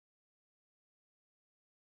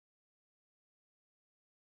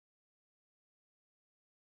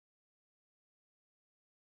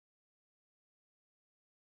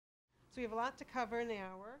So we have a lot to cover in the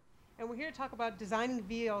hour, and we're here to talk about designing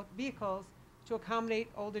vehicles to accommodate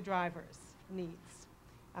older drivers' needs.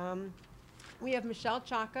 We have Michelle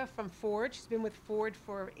Chaka from Ford. She's been with Ford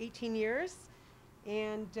for 18 years,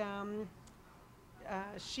 and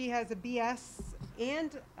she has a BS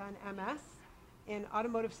and an MS in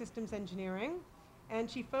automotive systems engineering,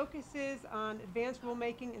 and she focuses on advanced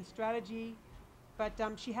rulemaking and strategy, but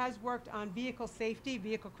she has worked on vehicle safety,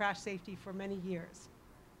 vehicle crash safety for many years.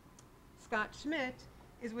 Scott Schmidt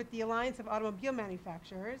is with the Alliance of Automobile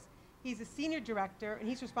Manufacturers. He's a senior director, and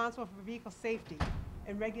he's responsible for vehicle safety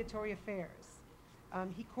and regulatory affairs.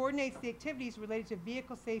 He coordinates the activities related to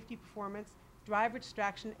vehicle safety performance, driver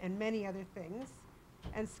distraction, and many other things.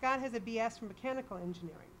 And Scott has a BS from mechanical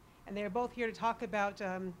engineering. And they are both here to talk about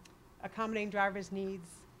accommodating drivers' needs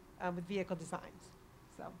with vehicle designs.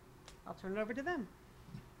 So I'll turn it over to them.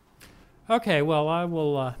 Okay, well, I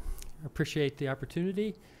will appreciate the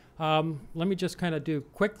opportunity. Let me just kind of do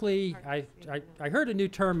quickly. I heard a new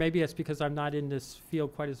term. Maybe it's because I'm not in this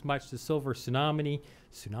field quite as much. The silver tsunami.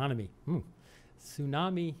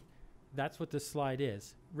 Tsunami, that's what this slide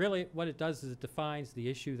is. Really, what it does is it defines the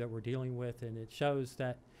issue that we're dealing with, and it shows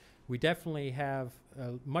that we definitely have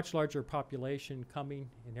a much larger population coming,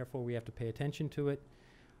 and therefore we have to pay attention to it.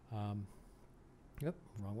 Yep,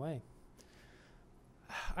 wrong way.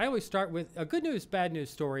 I always start with good news, bad news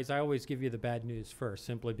stories. I always give you the bad news first,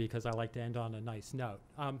 simply because I like to end on a nice note.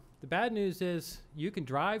 The bad news is you can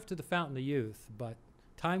drive to the fountain of youth, but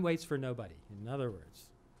time waits for nobody. In other words,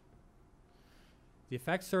 the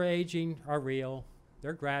effects of aging are real.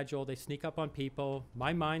 They're gradual. They sneak up on people.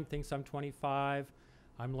 My mind thinks I'm 25.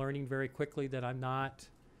 I'm learning very quickly that I'm not.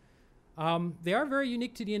 They are very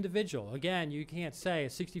unique to the individual. Again, you can't say a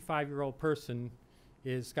 65-year-old person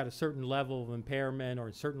is got a certain level of impairment or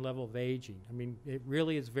a certain level of aging. I mean, it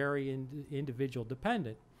really is very individual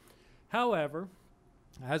dependent. However,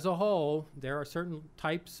 as a whole, there are certain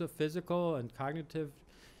types of physical and cognitive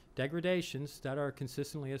degradations that are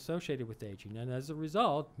consistently associated with aging. And as a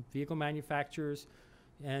result, vehicle manufacturers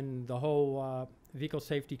and the whole vehicle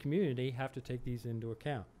safety community have to take these into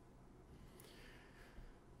account.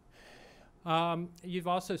 You've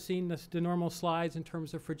also seen the normal slides in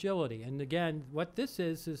terms of fragility. And again, what this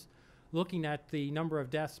is looking at the number of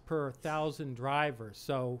deaths per 1,000 drivers.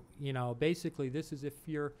 So, you know, basically this is if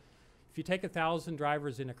you take 1,000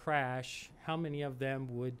 drivers in a crash, how many of them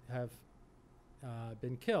would have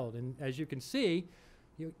been killed? And as you can see,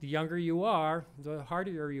 the younger you are, the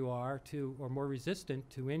harder you are to, or more resistant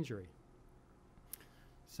to injury.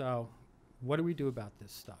 So what do we do about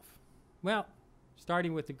this stuff? Well,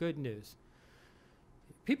 starting with the good news.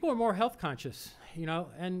 People are more health conscious, you know,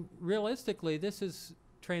 and realistically, this is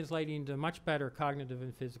translating to much better cognitive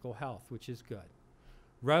and physical health, which is good.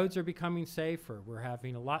 Roads are becoming safer. We're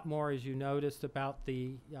having a lot more, as you noticed, about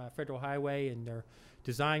the federal highway and their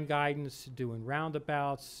design guidance, doing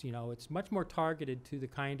roundabouts. You know, it's much more targeted to the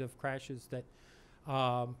kind of crashes that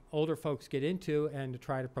older folks get into, and to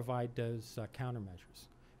try to provide those countermeasures.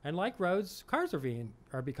 And like roads, cars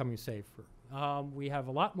are becoming safer. We have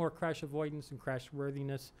a lot more crash avoidance and crash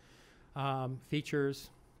worthiness features.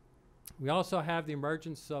 We also have the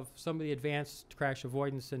emergence of some of the advanced crash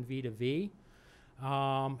avoidance in V2V.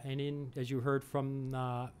 And as you heard from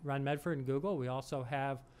Ron Medford and Google, we also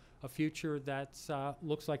have a future that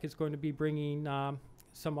looks like it's going to be bringing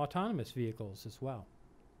some autonomous vehicles as well.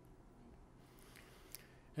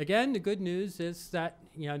 Again, the good news is that,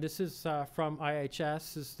 you know, this is from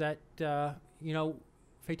IHS, is that, you know,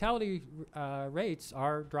 fatality rates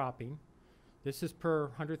are dropping. This is per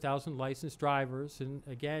 100,000 licensed drivers. And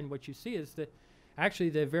again, what you see is that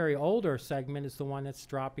actually the very older segment is the one that's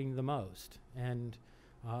dropping the most. And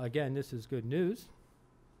again, this is good news.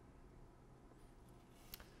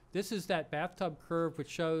 This is that bathtub curve, which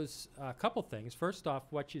shows a couple things. First off,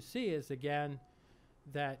 what you see is, again,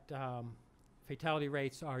 that fatality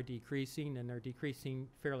rates are decreasing, and they're decreasing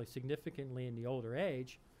fairly significantly in the older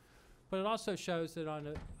age. But it also shows that on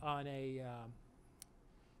a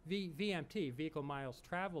VMT, vehicle miles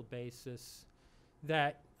traveled basis,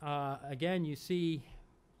 that again, you see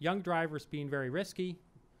young drivers being very risky,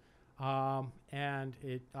 and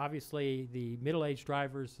obviously the middle-aged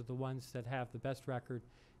drivers are the ones that have the best record.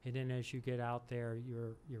 And then as you get out there,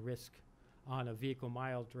 your risk on a vehicle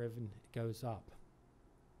mile driven goes up.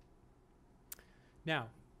 Now,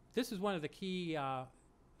 this is one of the key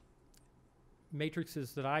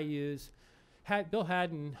matrices that I use. Bill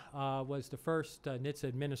Haddon was the first NHTSA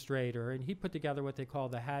administrator, and he put together what they call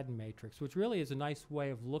the Haddon matrix, which really is a nice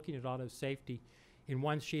way of looking at auto safety in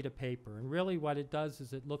one sheet of paper. And really what it does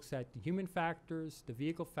is it looks at the human factors, the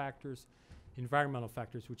vehicle factors, environmental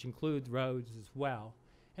factors, which include roads as well.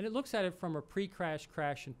 And it looks at it from a pre-crash,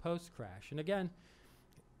 crash, and post-crash. And again,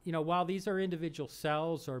 you know, while these are individual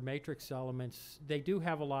cells or matrix elements, they do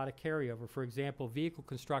have a lot of carryover. For example, vehicle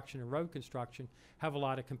construction and road construction have a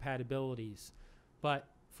lot of compatibilities. But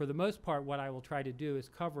for the most part, what I will try to do is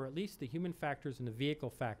cover at least the human factors and the vehicle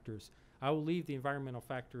factors. I will leave the environmental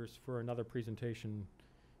factors for another presentation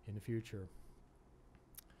in the future.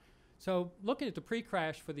 So looking at the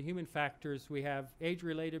pre-crash for the human factors, we have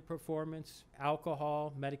age-related performance,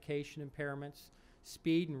 alcohol, medication impairments,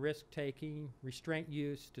 speed and risk-taking, restraint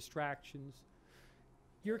use, distractions,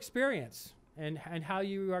 your experience, and how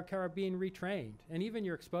you are being retrained, and even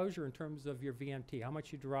your exposure in terms of your VMT, how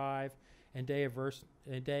much you drive, and day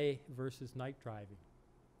versus night driving.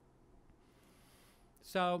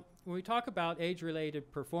 So when we talk about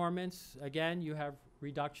age-related performance, again, you have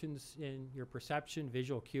reductions in your perception,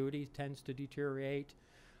 visual acuity tends to deteriorate.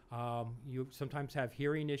 You sometimes have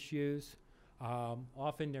hearing issues.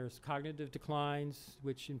 Often there's cognitive declines,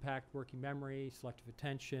 which impact working memory, selective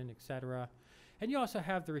attention, etc. And you also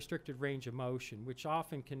have the restricted range of motion, which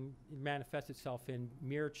often can manifest itself in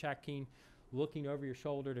mirror checking, looking over your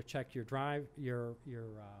shoulder to check your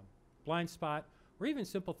blind spot, or even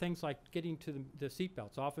simple things like getting to the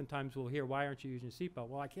seatbelts. Oftentimes we'll hear, why aren't you using a seatbelt?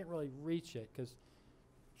 Well, I can't really reach it.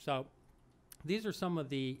 So these are some of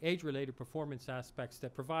the age-related performance aspects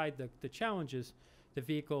that provide the challenges the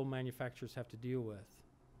vehicle manufacturers have to deal with.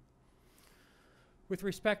 With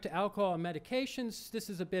respect to alcohol and medications, this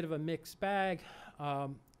is a bit of a mixed bag.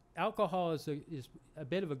 Alcohol is a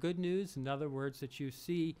bit of a good news. In other words, that you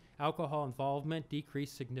see alcohol involvement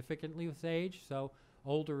decrease significantly with age. So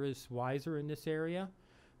older is wiser in this area.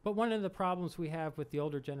 But one of the problems we have with the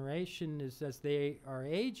older generation is as they are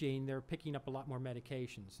aging, they're picking up a lot more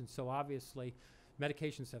medications. And so obviously,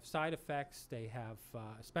 medications have side effects. They have,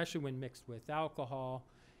 especially when mixed with alcohol.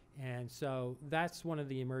 And so that's one of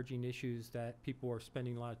the emerging issues that people are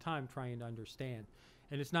spending a lot of time trying to understand.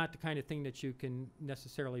 And it's not the kind of thing that you can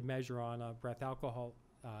necessarily measure on a breath alcohol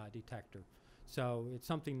detector. So it's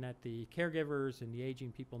something that the caregivers and the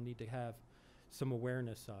aging people need to have some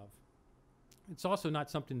awareness of. It's also not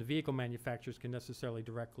something the vehicle manufacturers can necessarily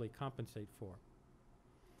directly compensate for.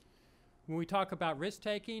 When we talk about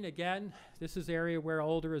risk-taking, again, this is an area where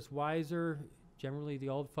older is wiser. Generally, the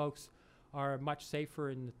old folks are much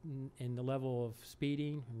safer in the level of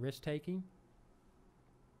speeding and risk-taking.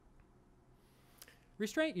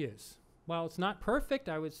 Restraint use. While it's not perfect,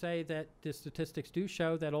 I would say that the statistics do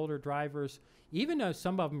show that older drivers, even though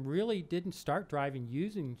some of them really didn't start driving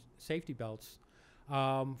using safety belts,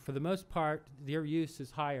 for the most part, their use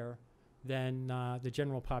is higher than the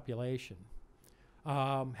general population.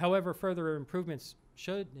 However, further improvements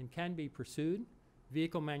should and can be pursued.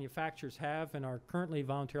 Vehicle manufacturers have and are currently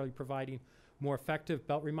voluntarily providing more effective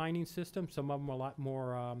belt reminding systems. Some of them are a lot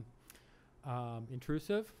more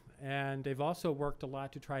intrusive. And they've also worked a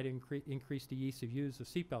lot to try to increase the ease of use of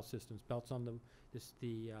seatbelt systems, belts on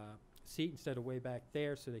the seat instead of way back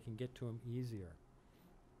there so they can get to them easier.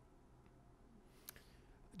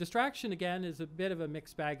 Distraction, again, is a bit of a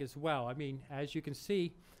mixed bag as well. I mean, as you can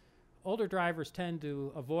see, older drivers tend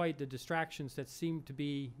to avoid the distractions that seem to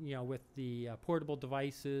be, you know, with the portable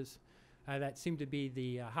devices. That seem to be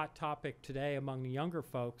the hot topic today among the younger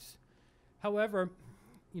folks. However,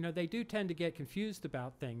 you know, they do tend to get confused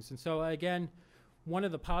about things. And so, again, one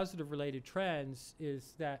of the positive related trends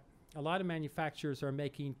is that a lot of manufacturers are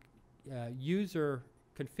making user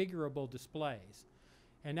configurable displays.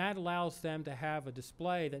 And that allows them to have a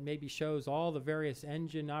display that maybe shows all the various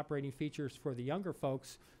engine operating features for the younger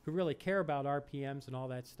folks who really care about RPMs and all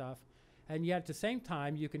that stuff. And yet at the same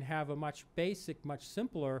time, you can have a much basic, much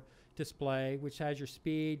simpler display which has your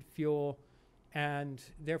speed, fuel, and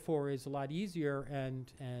therefore is a lot easier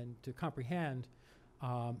and to comprehend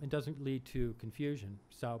and doesn't lead to confusion.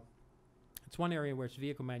 So it's one area where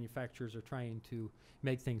vehicle manufacturers are trying to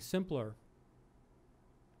make things simpler.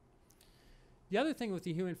 The other thing with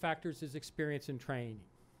the human factors is experience and training.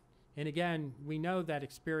 And again, we know that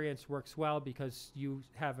experience works well because you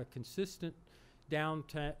have a consistent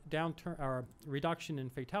downturn or reduction in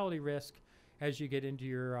fatality risk as you get into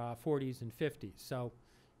your 40s and 50s. So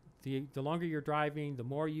the longer you're driving, the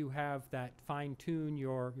more you have that fine-tune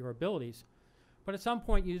your abilities. But at some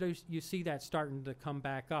point, you see that starting to come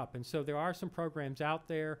back up. And so there are some programs out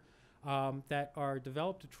there that are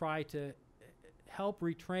developed to try to help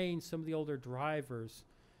retrain some of the older drivers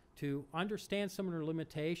to understand some of their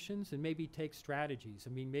limitations and maybe take strategies.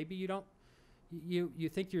 I mean, maybe you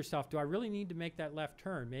think to yourself, do I really need to make that left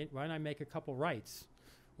turn? Why don't I make a couple rights?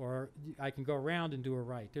 Or I can go around and do a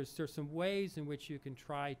right. There's some ways in which you can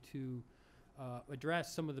try to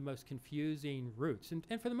address some of the most confusing routes.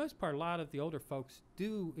 And for the most part, a lot of the older folks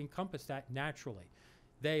do encompass that naturally.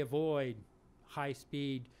 They avoid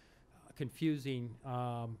high-speed, confusing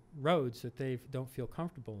roads that they don't feel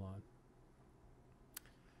comfortable on.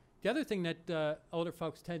 The other thing that older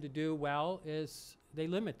folks tend to do well is they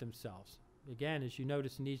limit themselves. Again, as you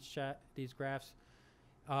notice in these graphs,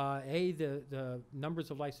 the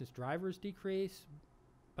numbers of licensed drivers decrease,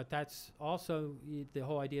 but that's also, the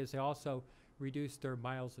whole idea is they also reduce their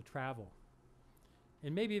miles of travel.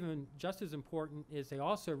 And maybe even just as important is they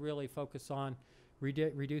also really focus on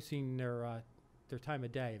reducing their time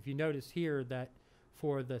of day. If you notice here that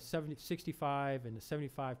for the 65 and the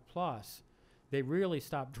 75 plus, they really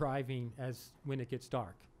stop driving when it gets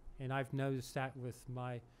dark. And I've noticed that with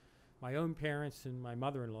my own parents and my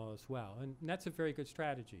mother-in-law as well. And that's a very good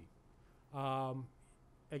strategy.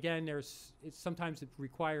 Again, sometimes it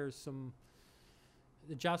requires some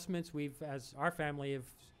adjustments. As our family, have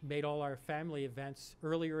made all our family events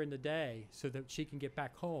earlier in the day so that she can get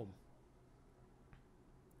back home.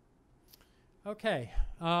 Okay.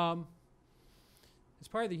 As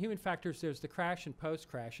part of the human factors, there's the crash and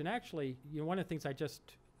post-crash. And actually, one of the things I just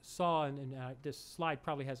saw, and this slide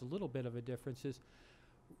probably has a little bit of a difference, is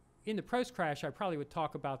in the post-crash, I probably would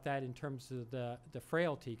talk about that in terms of the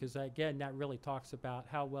frailty, because again, that really talks about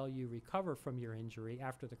how well you recover from your injury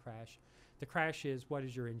after the crash. The crash is, what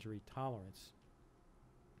is your injury tolerance?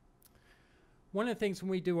 One of the things when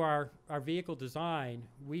we do our vehicle design,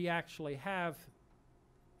 we actually have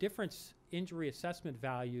different injury assessment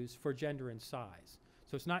values for gender and size.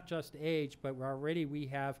 So it's not just age, but we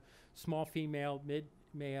have small female, mid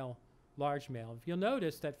male, large male. If you'll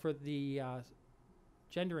notice that for the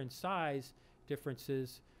gender and size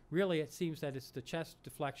differences, really it seems that it's the chest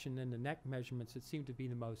deflection and the neck measurements that seem to be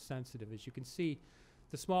the most sensitive. As you can see,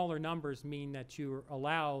 the smaller numbers mean that you're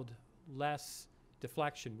allowed less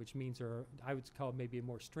deflection, which means I would call it maybe a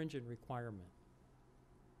more stringent requirement.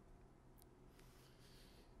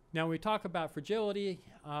 Now, when we talk about fragility,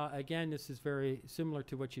 again, this is very similar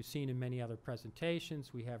to what you've seen in many other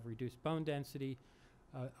presentations. We have reduced bone density,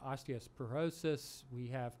 osteoporosis. We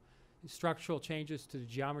have structural changes to the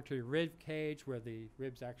geometry of rib cage, where the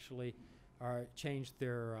ribs actually are changed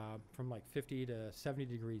from like 50 to 70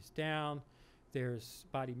 degrees down. There's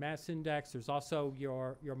body mass index. There's also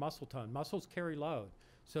your muscle tone. Muscles carry load.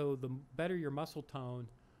 So the better your muscle tone,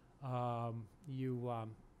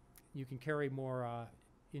 you can carry more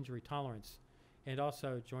injury tolerance, and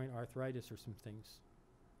also joint arthritis or some things.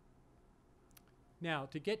 Now,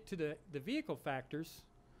 to get to the vehicle factors,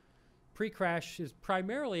 pre-crash is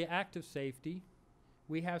primarily active safety.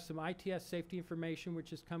 We have some ITS safety information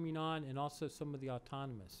which is coming on, and also some of the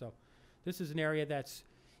autonomous. So this is an area that's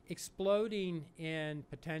exploding in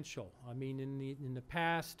potential. I mean, in the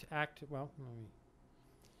past,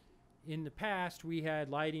 in the past we had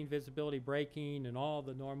lighting, visibility, braking, and all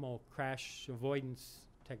the normal crash avoidance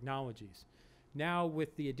technologies. Now,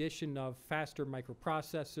 with the addition of faster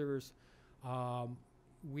microprocessors,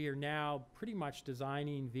 we are now pretty much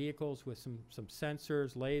designing vehicles with some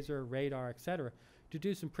sensors, laser, radar, etc., to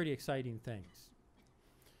do some pretty exciting things.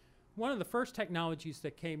 One of the first technologies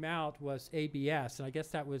that came out was ABS, and I guess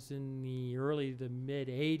that was in the early to mid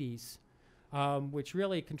 80s, which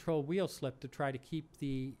really controlled wheel slip to try to keep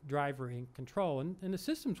the driver in control. And the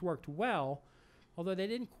systems worked well, although they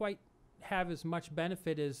didn't quite have as much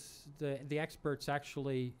benefit as the experts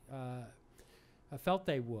actually felt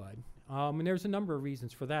they would. And there's a number of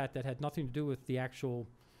reasons for that had nothing to do with the actual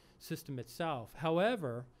system itself.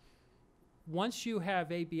 However, once you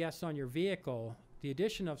have ABS on your vehicle, the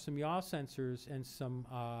addition of some yaw sensors and some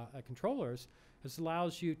controllers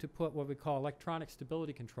allows you to put what we call electronic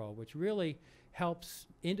stability control, which really helps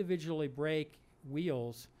individually brake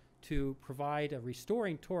wheels to provide a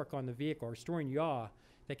restoring torque on the vehicle, or restoring yaw,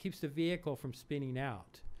 that keeps the vehicle from spinning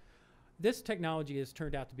out. This technology has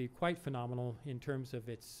turned out to be quite phenomenal in terms of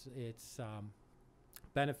its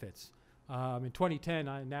benefits. In 2010,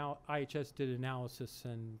 IHS did analysis,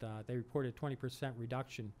 and they reported 20%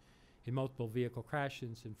 reduction in multiple vehicle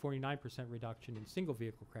crashes and 49% reduction in single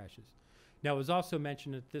vehicle crashes. Now, it was also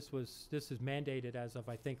mentioned that this is mandated as of,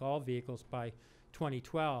 I think, all vehicles by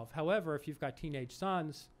 2012. However, if you've got teenage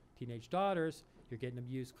sons, teenage daughters, you're getting them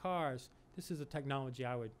used cars, this is a technology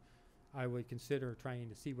I would consider trying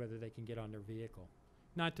to see whether they can get on their vehicle.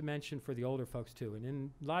 Not to mention for the older folks too. And in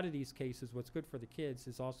a lot of these cases, what's good for the kids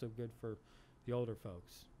is also good for the older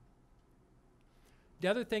folks. The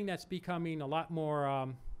other thing that's becoming a lot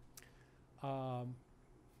more,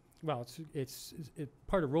 well, it's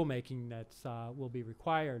part of rulemaking that will be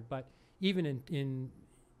required, but even in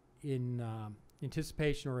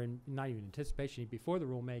anticipation, or not even anticipation, before the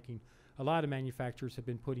rulemaking, a lot of manufacturers have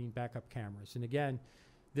been putting backup cameras. And again,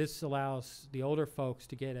 this allows the older folks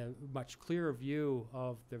to get a much clearer view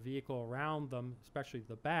of the vehicle around them, especially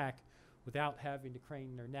the back, without having to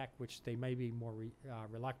crane their neck, which they may be more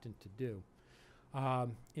reluctant to do.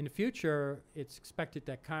 In the future, it's expected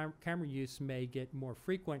that camera use may get more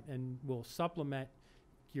frequent and will supplement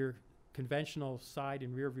your conventional side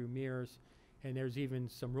and rear view mirrors. And there's even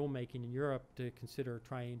some rulemaking in Europe to consider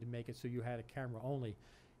trying to make it so you had a camera only.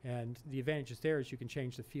 And the advantages there is you can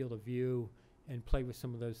change the field of view and play with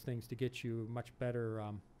some of those things to get you much better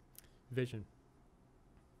vision.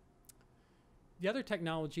 The other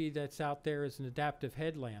technology that's out there is an adaptive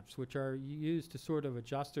headlamps, which are used to sort of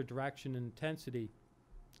adjust their direction and intensity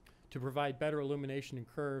to provide better illumination in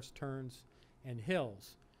curves, turns, and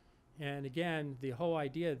hills. And again, the whole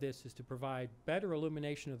idea of this is to provide better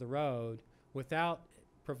illumination of the road without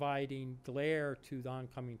providing glare to the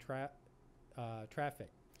oncoming traffic.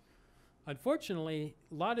 Unfortunately,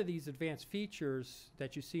 a lot of these advanced features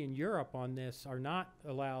that you see in Europe on this are not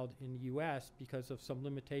allowed in the US because of some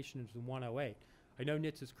limitations in 108. I know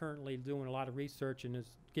NHTSA is currently doing a lot of research and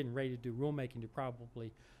is getting ready to do rulemaking to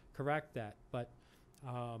probably correct that. But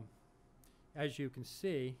as you can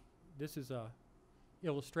see, this is a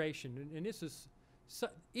illustration, and this is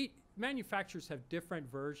manufacturers have different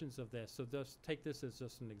versions of this, so just take this as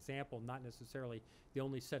just an example, not necessarily the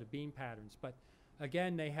only set of beam patterns. But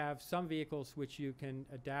again, they have some vehicles which you can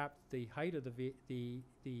adapt the height of the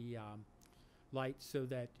light so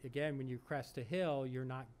that, again, when you crest a hill, you're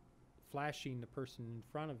not flashing the person in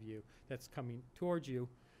front of you that's coming towards you.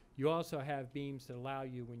 You also have beams that allow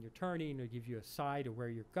you, when you're turning, or give you a side of where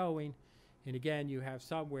you're going. And again, you have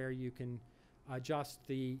somewhere you can adjust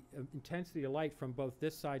the intensity of light from both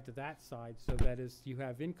this side to that side, so that as you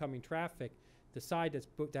have incoming traffic, the side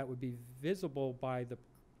that would be visible by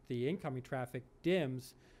the incoming traffic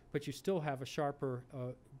dims, but you still have a sharper,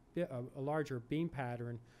 a larger beam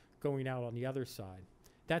pattern going out on the other side.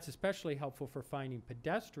 That's especially helpful for finding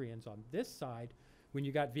pedestrians on this side when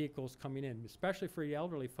you got vehicles coming in, especially for the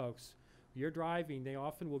elderly folks. You're driving, they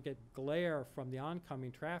often will get glare from the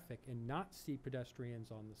oncoming traffic and not see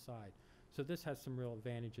pedestrians on the side. So this has some real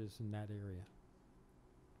advantages in that area.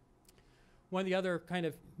 One of the other kind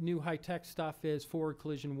of new high-tech stuff is forward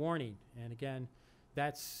collision warning. And again,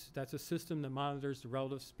 that's a system that monitors the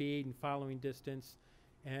relative speed and following distance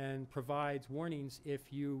and provides warnings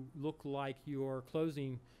if you look like your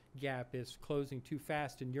closing gap is closing too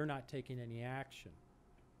fast and you're not taking any action.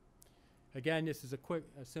 Again, this is a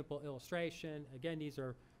simple illustration. Again, these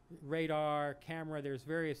are radar, camera, there's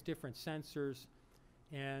various different sensors,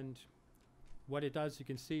 and what it does, you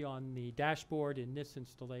can see on the dashboard in this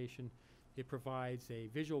installation, it provides a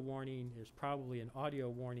visual warning. There's probably an audio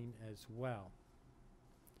warning as well.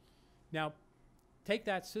 Now, take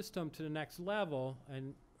that system to the next level,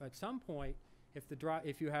 and at some point,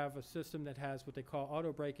 if you have a system that has what they call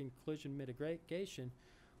auto braking collision mitigation,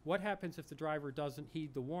 what happens if the driver doesn't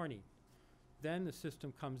heed the warning? Then the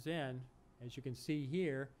system comes in. As you can see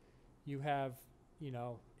here, you have,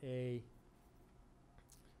 a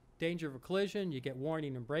danger of a collision, you get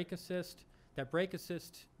warning and brake assist. That brake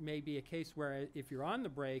assist may be a case where if you're on the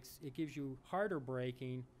brakes, it gives you harder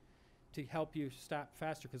braking to help you stop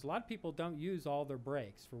faster, because a lot of people don't use all their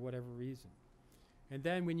brakes for whatever reason. And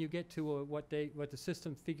then when you get to what the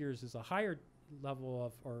system figures is a higher level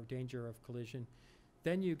of or danger of collision,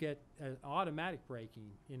 then you get automatic braking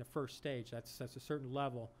in a first stage. That's a certain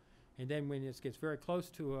level. And then when it gets very close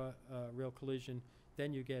to a real collision,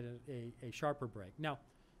 then you get a sharper brake. Now,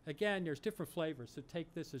 again, there's different flavors, so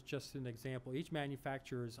take this as just an example. Each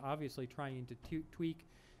manufacturer is obviously trying to tweak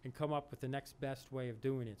and come up with the next best way of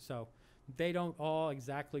doing it. So they don't all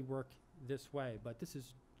exactly work this way, but this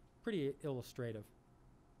is pretty illustrative.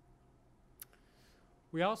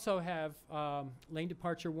 We also have lane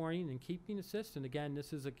departure warning and keeping assist. And again,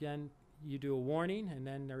 this is, you do a warning, and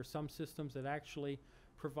then there are some systems that actually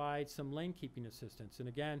provide some lane keeping assistance. And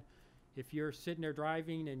again, if you're sitting there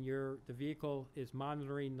driving and the vehicle is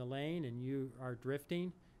monitoring the lane and you are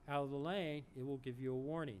drifting out of the lane, it will give you a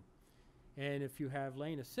warning. And if you have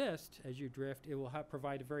lane assist as you drift, it will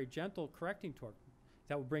provide a very gentle correcting torque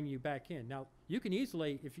that will bring you back in. Now, you can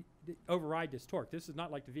easily override this torque. This is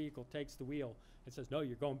not like the vehicle takes the wheel and says, no,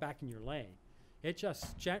 you're going back in your lane. It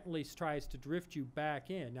just gently tries to drift you back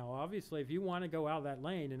in. Now, obviously, if you want to go out of that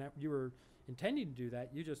lane and you were intending to do that,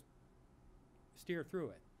 you just steer through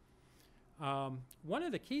it. One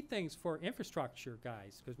of the key things for infrastructure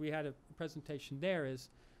guys, because we had a presentation there, is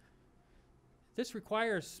This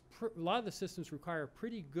requires, a lot of the systems require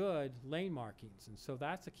pretty good lane markings. And so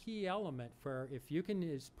that's a key element for if you can,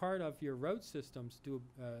 as part of your road systems, do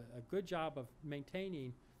a good job of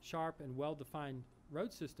maintaining sharp and well-defined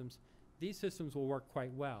road systems, these systems will work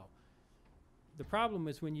quite well. The problem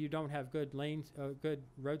is when you don't have good lanes, good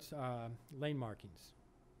roads, lane markings.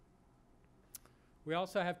 We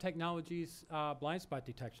also have technologies, blind spot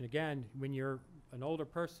detection. Again, when you're an older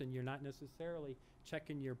person, you're not necessarily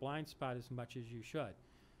checking your blind spot as much as you should.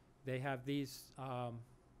 They have these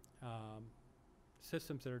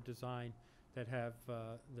systems that are designed that have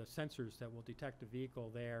the sensors that will detect a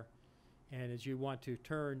vehicle there. And as you want to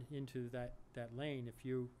turn into that lane, if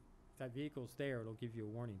that vehicle's there, it'll give you a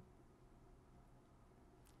warning.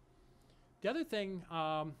 The other thing,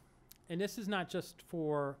 and this is not just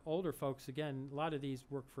for older folks, again, a lot of these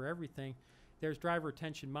work for everything, there's driver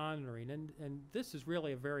attention monitoring, and this is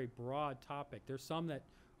really a very broad topic. There's some that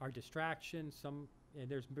are distractions, and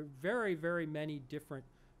there's very, very many different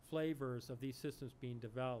flavors of these systems being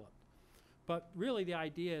developed. But really the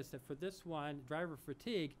idea is that for this one, driver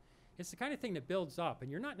fatigue, it's the kind of thing that builds up, and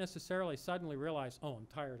you're not necessarily suddenly realize, oh, I'm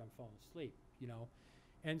tired, I'm falling asleep, you know.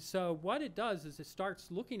 And so what it does is it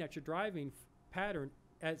starts looking at your driving pattern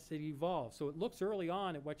as it evolves. So it looks early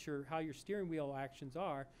on at how your steering wheel actions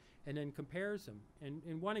are, and then compares them. And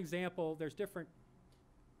in one example, there's different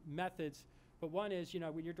methods, but one is, you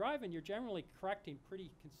know, when you're driving, you're generally correcting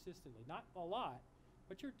pretty consistently. Not a lot,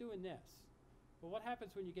 but you're doing this. Well, what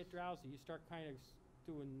happens when you get drowsy? You start kind of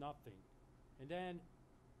doing nothing. And then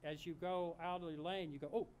as you go out of your lane, you go,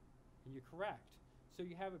 oh, and you correct. So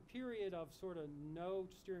you have a period of sort of no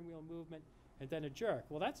steering wheel movement and then a jerk.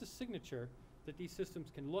 Well, that's a signature that these systems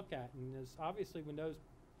can look at. And as obviously when those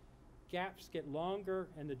gaps get longer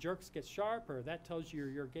and the jerks get sharper, that tells you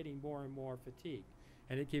you're getting more and more fatigue.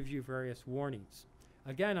 And it gives you various warnings.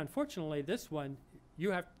 Again, unfortunately, this one,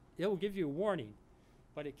 it will give you a warning,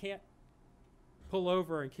 but it can't pull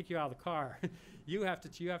over and kick you out of the car. you have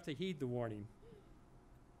to heed the warning.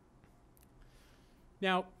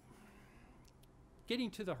 Now, getting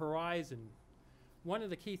to the horizon, one of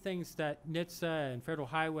the key things that NHTSA and Federal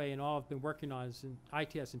Highway and all have been working on is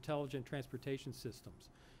ITS, Intelligent Transportation Systems.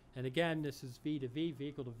 And again, this is V2V,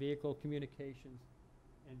 vehicle-to-vehicle communications,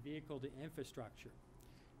 and vehicle-to-infrastructure.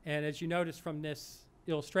 And as you notice from this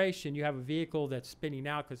illustration, you have a vehicle that's spinning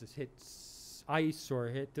out because it's hit ice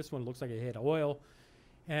or this one looks like it hit oil.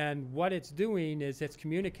 And what it's doing is it's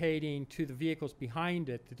communicating to the vehicles behind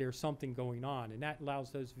it that there's something going on, and that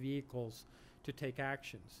allows those vehicles to take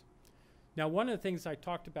actions. Now, one of the things I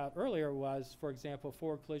talked about earlier was, for example,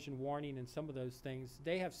 forward collision warning and some of those things,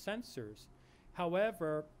 they have sensors.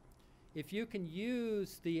 However, if you can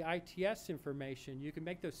use the ITS information, you can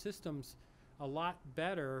make those systems a lot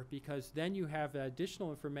better because then you have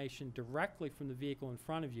additional information directly from the vehicle in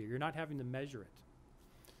front of you. You're not having to measure it.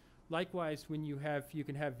 Likewise, when you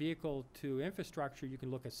can have vehicle to infrastructure, you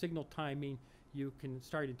can look at signal timing, you can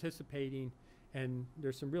start anticipating, and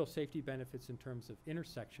there's some real safety benefits in terms of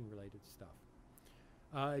intersection related stuff.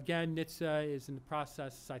 Again, NHTSA is in the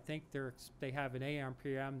process. I think they have an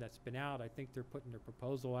AM/PM that's been out. I think they're putting their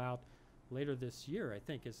proposal out later this year, I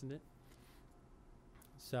think, isn't it?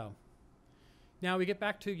 So now we get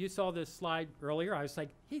back to, you saw this slide earlier. I was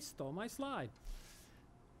like, he stole my slide.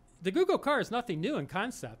 The Google car is nothing new in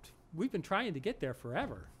concept. We've been trying to get there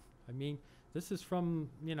forever. I mean, this is from,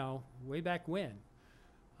 you know, way back when.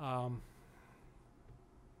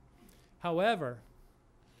 However,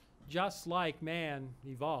 just like man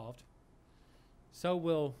evolved, so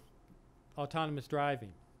will autonomous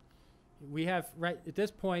driving. We have, right at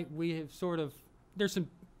this point, we have sort of, there's some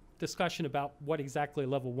discussion about what exactly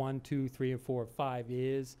level 1, 2, 3, and 4, 5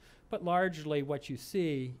 is, but largely what you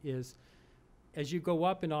see is as you go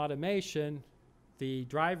up in automation, the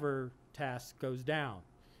driver task goes down.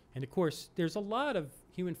 And of course, there's a lot of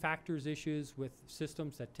human factors issues with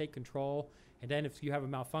systems that take control, and then if you have a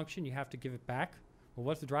malfunction, you have to give it back. Well,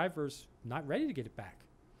 what if the driver's not ready to get it back?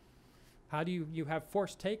 How do you have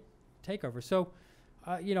forced takeover? So,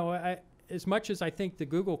 you know, as much as I think the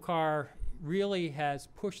Google car really has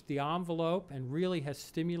pushed the envelope and really has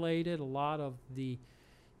stimulated a lot of the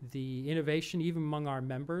innovation even among our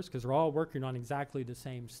members, because they're all working on exactly the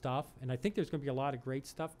same stuff, and I think there's going to be a lot of great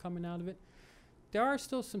stuff coming out of it. There are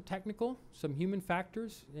still some technical, some human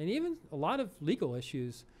factors, and even a lot of legal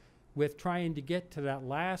issues with trying to get to that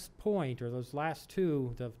last point, or those last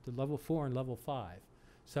two, the level 4 and level 5.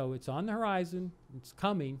 So it's on the horizon, it's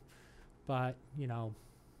coming, but you know,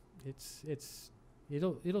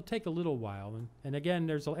 it'll take a little while. And again,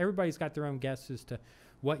 everybody's got their own guess as to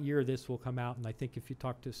what year this will come out. And I think if you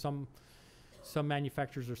talk to some some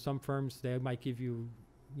manufacturers or some firms, they might give you,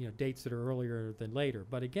 dates that are earlier than later.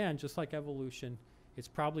 But again, just like evolution, it's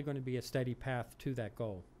probably going to be a steady path to that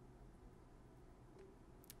goal.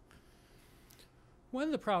 One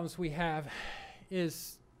of the problems we have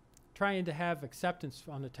is trying to have acceptance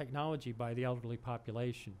on the technology by the elderly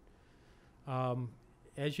population.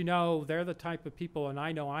 As you know, they're the type of people, and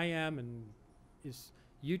I know I am, and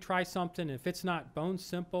you try something, if it's not bone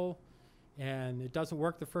simple and it doesn't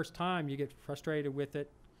work the first time, you get frustrated with it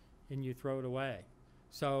and you throw it away.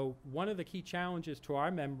 So one of the key challenges to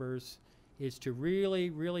our members is to really,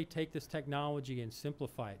 really take this technology and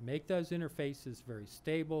simplify it. Make those interfaces very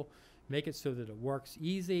stable, make it so that it works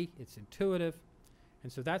easy, it's intuitive.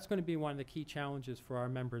 And so that's going to be one of the key challenges for our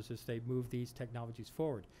members as they move these technologies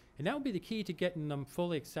forward. And that will be the key to getting them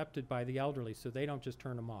fully accepted by the elderly so they don't just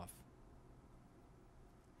turn them off.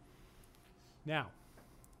 Now,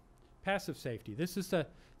 passive safety. This is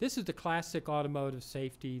the classic automotive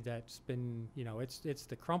safety that's been, it's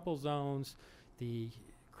the crumple zones, the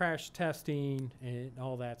crash testing, and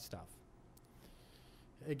all that stuff.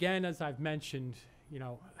 Again, as I've mentioned,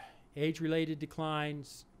 age-related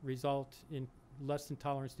declines result in less than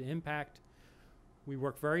tolerance to impact. We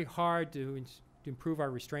work very hard to improve our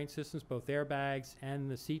restraint systems, both airbags and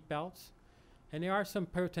the seat belts. And there are some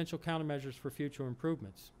potential countermeasures for future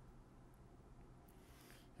improvements.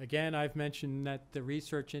 Again, I've mentioned that the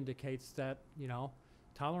research indicates that,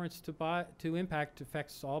 tolerance to impact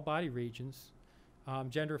affects all body regions,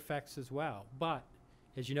 gender effects as well. But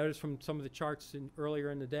as you notice from some of the charts earlier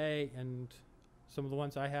in the day and some of the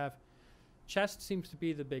ones I have, chest seems to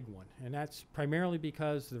be the big one, and that's primarily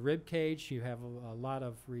because the rib cage, you have a lot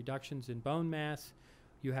of reductions in bone mass.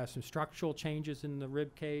 You have some structural changes in the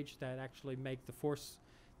rib cage that actually make the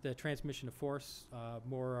transmission of force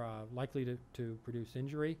more likely to produce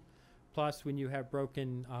injury. Plus, when you have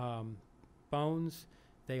broken bones,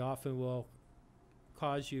 they often will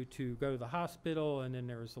cause you to go to the hospital, and then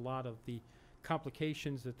there's a lot of the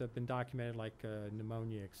complications that have been documented, like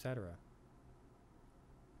pneumonia, etc.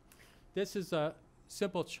 This is a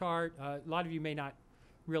simple chart. A lot of you may not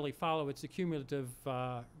really follow. It's a cumulative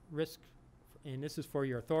risk, and this is for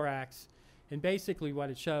your thorax. And basically what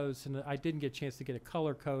it shows, and I didn't get a chance to get it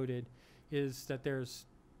color-coded, is that there's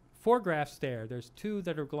 4 graphs there. There's 2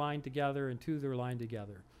 that are lined together and 2 that are lined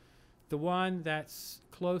together. The one that's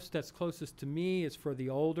closest to me is for the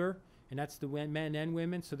older, and that's the men and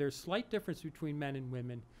women. So there's slight difference between men and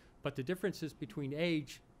women, but the differences between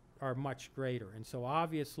age are much greater. And so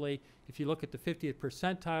obviously, if you look at the 50th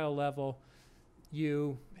percentile level,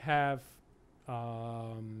 you have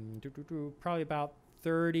probably about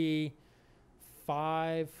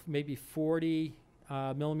 35, maybe 40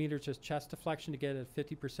 millimeters of chest deflection to get a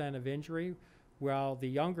 50% of injury, while the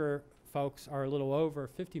younger folks are a little over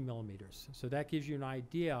 50 millimeters. So that gives you an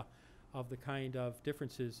idea of the kind of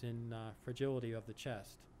differences in fragility of the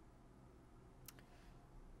chest.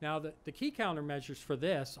 Now, the key countermeasures for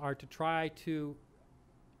this are to try to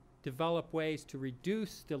develop ways to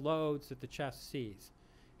reduce the loads that the chest sees.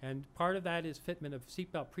 And part of that is fitment of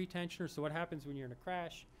seatbelt pretensioner. So what happens when you're in a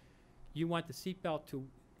crash? You want the seatbelt to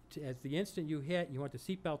as the instant you hit, you want the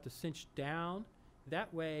seatbelt to cinch down.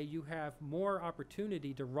 That way you have more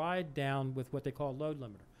opportunity to ride down with what they call a load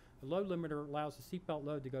limiter. The load limiter allows the seatbelt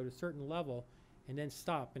load to go to a certain level and then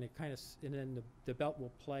stop, and then the belt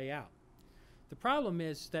will play out. The problem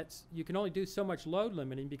is that you can only do so much load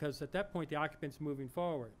limiting, because at that point the occupant's moving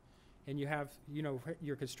forward, and you have,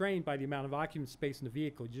 you're constrained by the amount of occupant space in the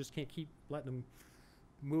vehicle. You just can't keep letting them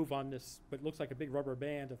move on this, what looks like a big rubber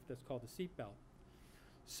band that's called the seatbelt.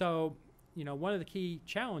 So, one of the key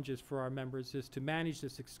challenges for our members is to manage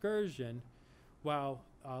this excursion while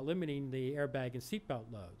limiting the airbag and seatbelt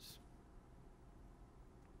loads.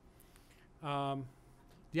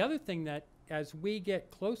 The other thing that, as we get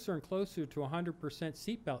closer and closer to 100%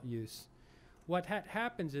 seatbelt use, what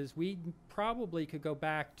happens is we probably could go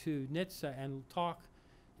back to NHTSA and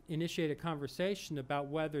initiate a conversation about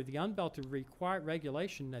whether the unbelted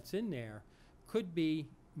regulation that's in there could be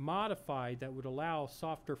modified that would allow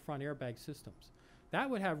softer front airbag systems. That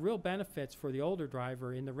would have real benefits for the older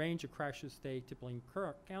driver in the range of crashes they typically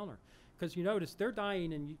encounter. Because you notice they're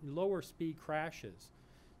dying in lower speed crashes.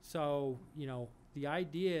 So, the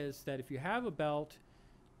idea is that if you have a belt,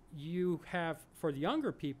 you have, for the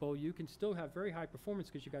younger people, you can still have very high performance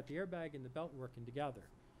because you got the airbag and the belt working together.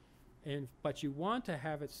 But you want to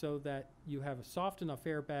have it so that you have a soft enough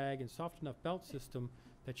airbag and soft enough belt system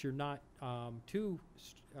that you're not too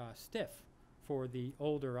stiff for the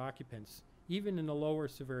older occupants, even in the lower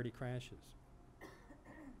severity crashes.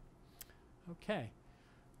 Okay,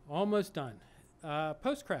 almost done.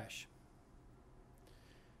 Post-crash.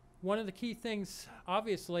 one of the key things,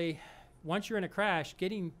 obviously, once you're in a crash,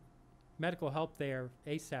 getting medical help there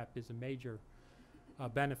ASAP is a major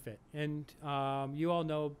benefit. And you all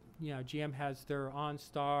know, GM has their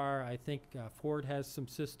OnStar. I think Ford has some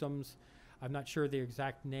systems. I'm not sure the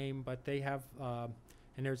exact name, but they have,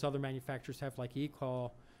 and there's other manufacturers have like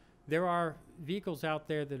eCall. There are vehicles out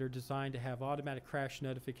there that are designed to have automatic crash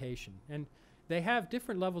notification. And they have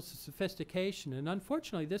different levels of sophistication. And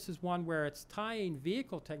unfortunately, this is one where it's tying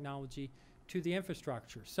vehicle technology to the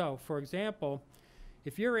infrastructure. So, for example,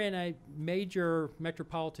 if you're in a major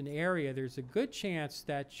metropolitan area, there's a good chance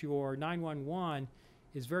that your 911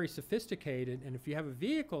 is very sophisticated, and if you have a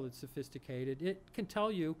vehicle that's sophisticated, it can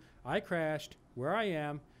tell you, I crashed, where I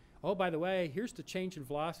am. Oh, by the way, here's the change in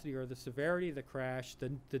velocity or the severity of the crash,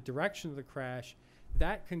 the direction of the crash.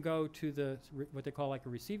 That can go to the what they call like a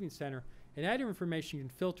receiving center, and that information can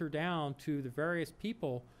filter down to the various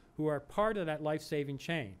people who are part of that life-saving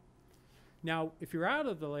chain. Now, if you're out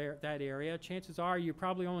of that area, chances are you're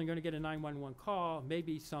probably only going to get a 911 call,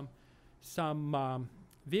 maybe some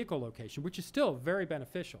vehicle location, which is still very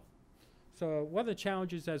beneficial. So one of the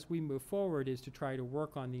challenges as we move forward is to try to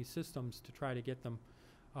work on these systems to try to get them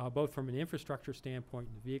both from an infrastructure standpoint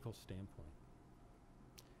and a vehicle standpoint.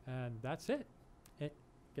 And that's it. I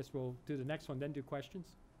guess we'll do the next one, then do questions.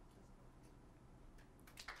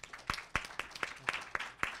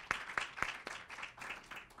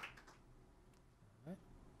 All right.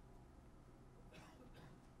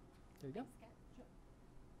 There you go.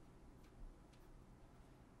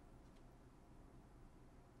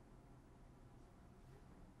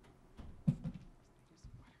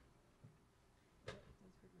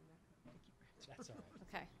 That's all right.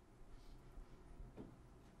 Okay.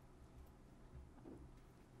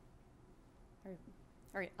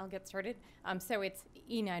 All right, I'll get started. So it's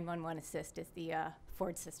E911 Assist is the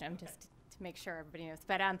Ford system, just to make sure everybody knows.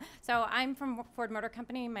 But so I'm from Ford Motor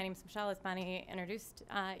Company. My name's Michelle, as Bonnie introduced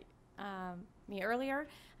me earlier.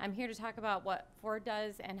 I'm here to talk about what Ford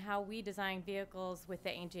does and how we design vehicles with the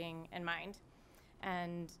aging in mind.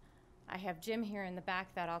 And I have Jim here in the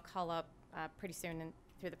back that I'll call up pretty soon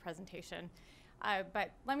through the presentation.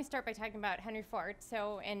 But let me start by talking about Henry Ford.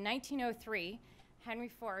 So in 1903, Henry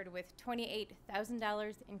Ford, with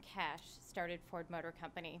 $28,000 in cash, started Ford Motor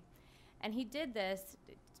Company. And he did this,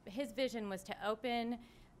 his vision was to open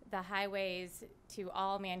the highways to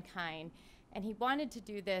all mankind. And he wanted to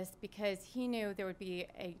do this because he knew there would be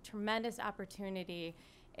a tremendous opportunity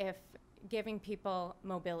if giving people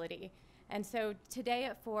mobility. And so today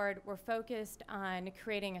at Ford, we're focused on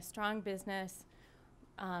creating a strong business,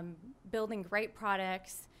 building great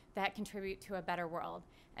products that contribute to a better world.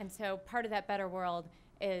 And so part of that better world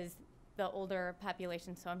is the older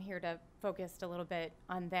population, so I'm here to focus a little bit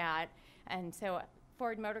on that. And so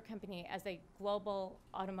Ford Motor Company, as a global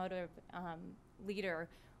automotive leader,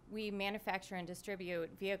 we manufacture and distribute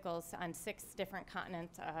vehicles on 6 different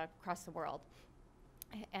continents across the world.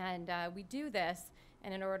 And we do this,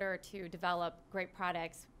 and in order to develop great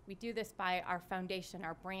products, we do this by our foundation,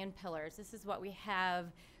 our brand pillars. This is what we have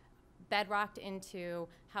bedrocked into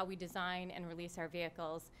how we design and release our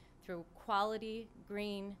vehicles through quality,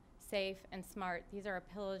 green, safe, and smart. These are our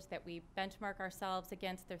pillars that we benchmark ourselves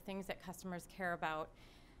against. They're things that customers care about.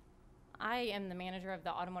 I am the manager of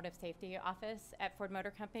the Automotive Safety Office at Ford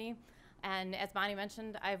Motor Company. And as Bonnie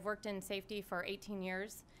mentioned, I've worked in safety for 18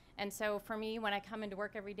 years. And so for me, when I come into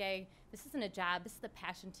work every day, this isn't a job, this is a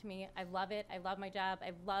passion to me. I love it, I love my job,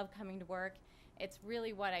 I love coming to work. It's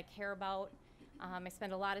really what I care about. I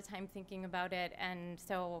spend a lot of time thinking about it, and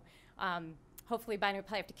so hopefully Bonnie would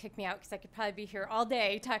probably have to kick me out because I could probably be here all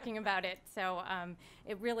day talking about it. So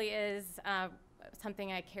it really is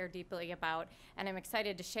something I care deeply about, and I'm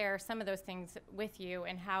excited to share some of those things with you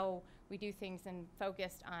and how we do things and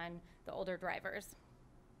focused on the older drivers.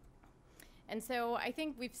 And so I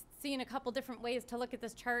think we've seen a couple different ways to look at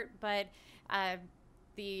this chart, but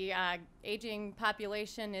the aging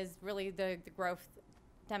population is really the growth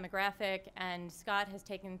demographic, and Scott has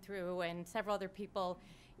taken through, and several other people,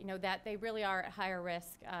 that they really are at higher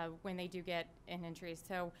risk when they do get an injury.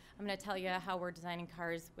 So I'm going to tell you how we're designing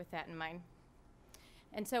cars with that in mind.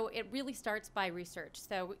 And so it really starts by research.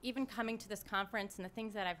 So even coming to this conference and the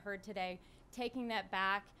things that I've heard today, taking that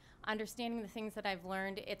back, understanding the things that I've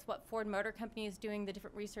learned, it's what Ford Motor Company is doing, the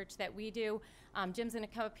different research that we do. Jim's going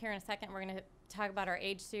to come up here in a second. We're going to talk about our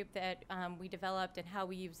age soup that we developed and how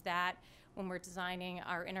we use that when we're designing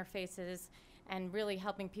our interfaces and really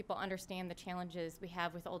helping people understand the challenges we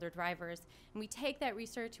have with older drivers. And we take that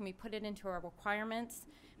research and we put it into our requirements,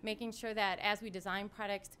 making sure that as we design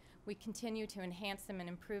products, we continue to enhance them and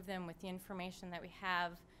improve them with the information that we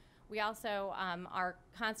have We also are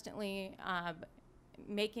constantly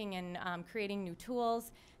making and creating new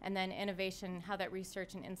tools, and then innovation, how that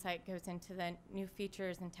research and insight goes into the new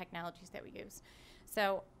features and technologies that we use.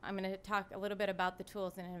 So I'm going to talk a little bit about the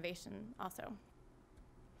tools and innovation also.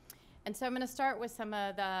 And so I'm going to start with some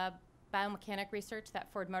of the biomechanic research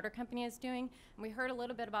that Ford Motor Company is doing. And we heard a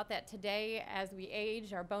little bit about that today. As we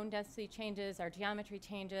age, our bone density changes, our geometry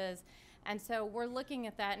changes. And so we're looking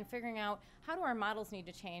at that and figuring out, how do our models need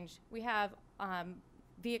to change? We have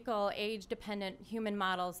vehicle age-dependent human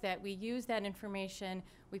models that we use that information,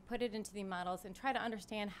 we put it into the models and try to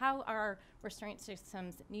understand how our restraint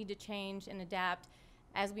systems need to change and adapt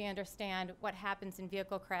as we understand what happens in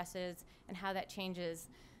vehicle crashes and how that changes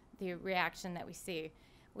the reaction that we see.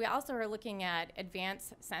 We also are looking at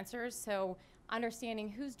advanced sensors, so understanding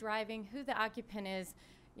who's driving, who the occupant is,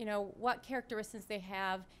 you know, what characteristics they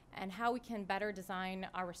have, and how we can better design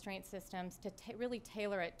our restraint systems to really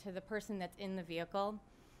tailor it to the person that's in the vehicle.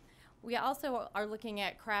 We also are looking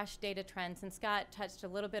at crash data trends, and Scott touched a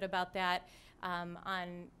little bit about that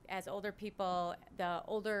as older people, the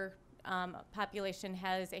older population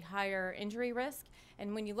has a higher injury risk.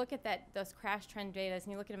 And when you look at those crash trend data and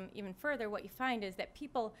you look at them even further, what you find is that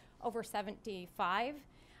people over 75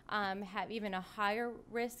 have even a higher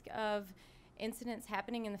risk of incidents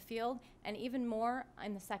happening in the field, and even more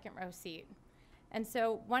in the second row seat. And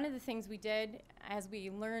so one of the things we did as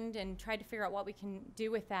we learned and tried to figure out what we can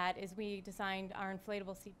do with that is we designed our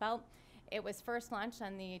inflatable seatbelt. It was first launched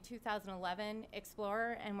on the 2011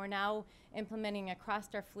 Explorer, and we're now implementing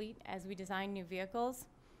across our fleet as we design new vehicles.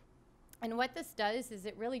 And what this does is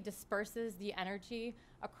it really disperses the energy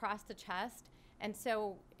across the chest, and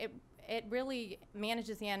so it really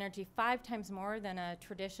manages the energy 5 times more than a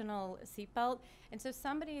traditional seatbelt. And so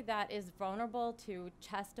somebody that is vulnerable to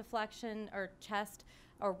chest deflection or chest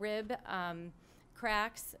or rib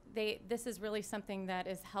cracks, this is really something that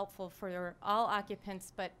is helpful for all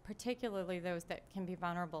occupants, but particularly those that can be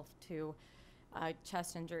vulnerable to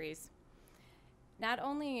chest injuries. Not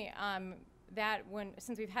only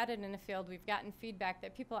since we've had it in the field, we've gotten feedback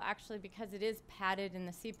that people actually, because it is padded in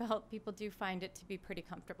the seatbelt, people do find it to be pretty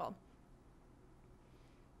comfortable.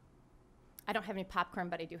 I don't have any popcorn,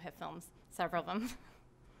 but I do have films, several of them.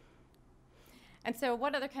 And so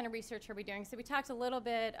what other kind of research are we doing? So we talked a little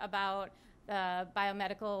bit about the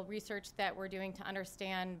biomedical research that we're doing to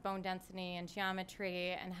understand bone density and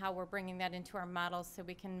geometry and how we're bringing that into our models so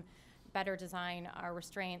we can better design our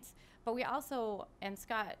restraints. But we also, and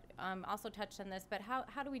Scott also touched on this, but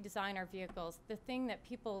how do we design our vehicles? The thing that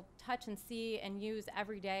people touch and see and use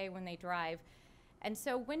every day when they drive. And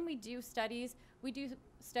so when we do studies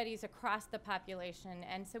across the population,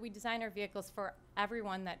 and so we design our vehicles for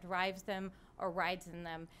everyone that drives them or rides in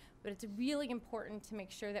them. But it's really important to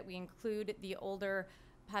make sure that we include the older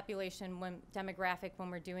population demographic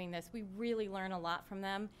when we're doing this. We really learn a lot from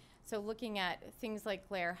them. So looking at things like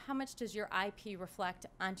glare, how much does your IP reflect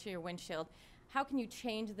onto your windshield? How can you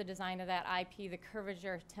change the design of that IP, the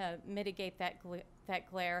curvature, to mitigate that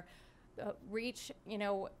glare? Reach, you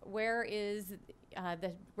know, where is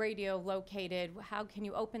the radio located? How can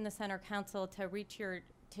you open the center console to reach your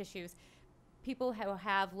tissues? People who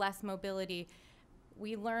have less mobility,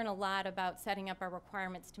 we learn a lot about setting up our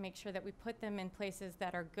requirements to make sure that we put them in places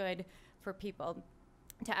that are good for people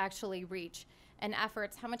to actually reach. And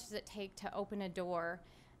efforts, how much does it take to open a door?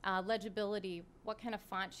 Legibility, what kind of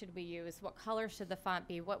font should we use? What color should the font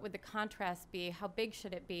be? What would the contrast be? How big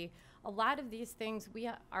should it be? A lot of these things we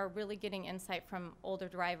are really getting insight from older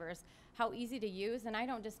drivers. How easy to use, and I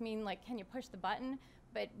don't just mean like, can you push the button?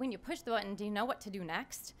 But when you push the button, do you know what to do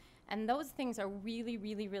next? And those things are really,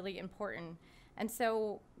 really, really important. And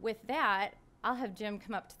so with that, I'll have Jim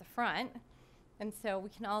come up to the front. And so we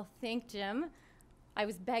can all thank Jim. I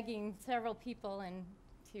was begging several people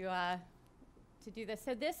to do this.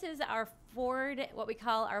 So this is our Ford, what we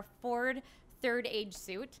call our Ford third age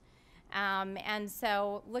suit. And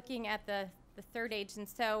so looking at the third age, and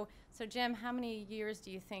so Jim, how many years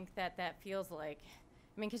do you think that feels like?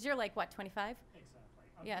 I mean, because you're like, what, 25? Exactly.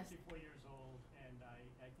 I'm Yes. 54 years old, and I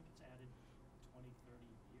think it's added 20, 30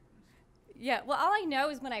 years. Yeah, well, all I know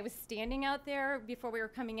is when I was standing out there before we were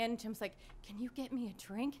coming in, Jim's like, can you get me a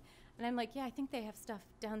drink? And I'm like, yeah, I think they have stuff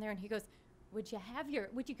down there. And he goes, would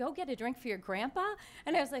you go get a drink for your grandpa?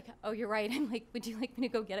 And I was like, oh, you're right. I'm like, would you like me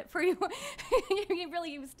to go get it for you?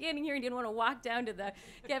 He was standing here and didn't want to walk down to the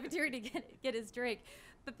cafeteria to get his drink.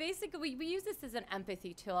 But basically, we use this as an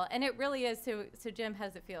empathy tool, and it really is. So Jim, how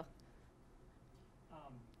does it feel?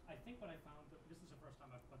 I think what I found, this is the first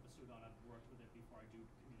time I've put the suit on. I've worked with it before I do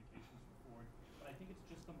communications for Ford. But I think it's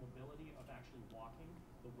just the mobility of actually walking,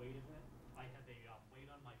 the weight of it. I have a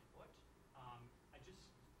weight on my foot,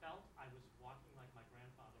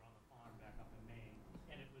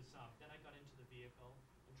 was, then I got into the vehicle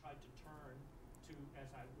and tried to turn to, as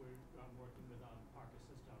I were working with park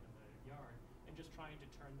assist out in the yard, and just trying to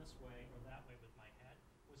turn this way or that way with my head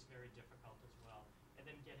was very difficult as well. And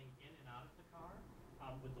then getting in and out of the car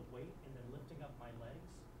with the weight, and then lifting up my legs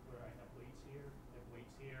where I have weights here, I have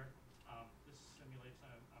weights here. This simulates,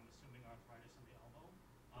 I'm assuming, arthritis in the elbow.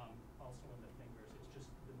 Also in the fingers, it's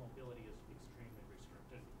just the mobility is extremely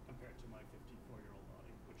restricted compared to my 54-year-old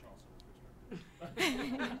body, which also is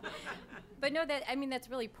restricted. But no, that, I mean, that's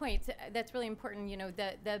really that's really important, you know,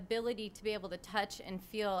 the ability to be able to touch and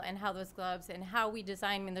feel, and how those gloves and how we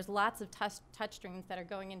design. I mean, there's lots of touch screens that are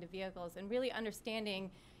going into vehicles, and really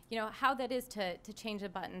understanding, you know, how that is to change the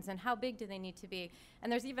buttons and how big do they need to be.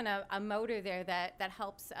 And there's even a motor there that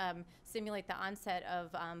helps simulate the onset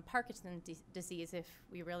of Parkinson's disease if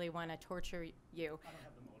we really want to torture you. I don't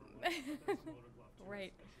have the motor glove, but there's a motor glove too,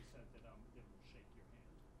 Right. that she said that it will shake your hand.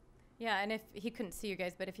 Yeah, and if he couldn't see you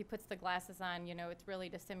guys, but if he puts the glasses on, you know, it's really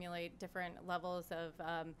to simulate different levels of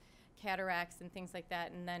cataracts and things like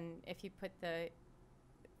that. And then if you put the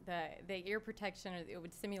ear protection, it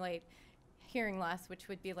would simulate hearing loss, which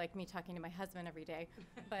would be like me talking to my husband every day.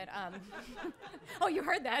 But oh, you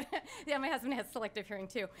heard that? Yeah, my husband has selective hearing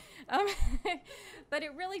too. But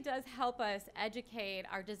it really does help us educate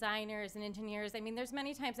our designers and engineers. I mean, there's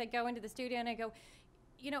many times I go into the studio and I go,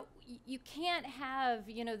 you know, you can't have,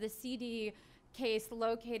 you know, the CD case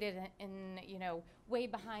located in, you know, way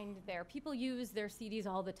behind there. People use their CDs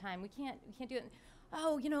all the time. We can't do it.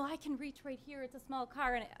 Oh, you know, I can reach right here. It's a small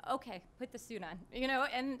car, and okay, put the suit on, you know,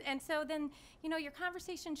 and so then, you know, your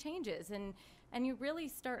conversation changes, and you really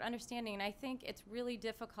start understanding. And I think it's really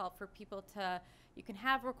difficult for people to. You can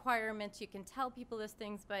have requirements, you can tell people these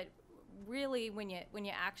things, but really, when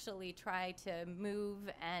you actually try to move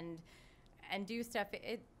and do stuff,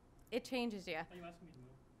 it changes you. Are you asking me to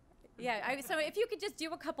move? Yeah. So if you could just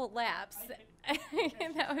do a couple laps. I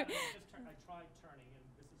tried turning, and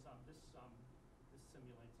this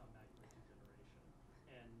simulates macular degeneration,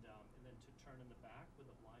 and then to turn in the back with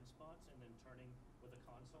the blind spots, and then turning with a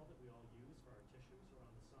console that we all use for our tissues or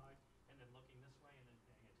on the side, and then looking this way, and then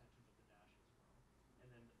paying attention to the dash as well,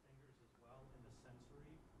 and then the fingers as well, and the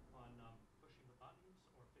sensory on pushing the buttons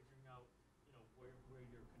or figuring out, you know, where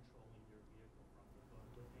you're controlling your vehicle from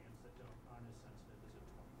with hands that aren't as sensitive as a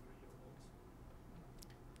 23-year-old's.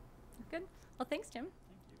 Good. Well, thanks, Jim.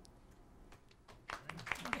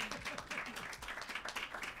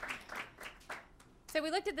 So we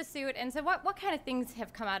looked at the suit, and so what kind of things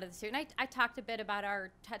have come out of the suit? And I talked a bit about our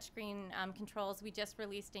touchscreen controls. We just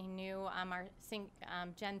released a new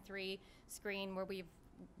Gen 3 screen where we've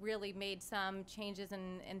really made some changes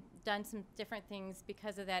and done some different things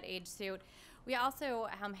because of that age suit. We also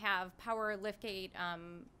have power liftgate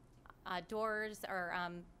doors or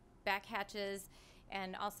back hatches,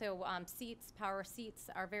 and also seats. Power seats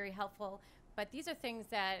are very helpful. But these are things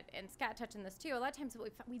that, and Scott touched on this too, a lot of times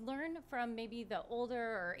we learn from maybe the older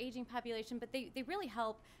or aging population, but they really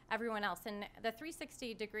help everyone else. And the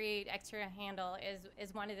 360-degree exterior handle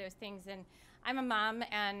is one of those things. And I'm a mom,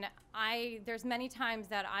 and there's many times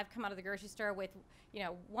that I've come out of the grocery store with, you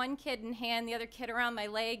know, one kid in hand, the other kid around my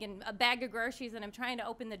leg, and a bag of groceries, and I'm trying to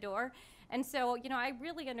open the door. And so, you know, I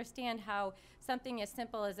really understand how something as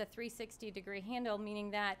simple as a 360-degree handle,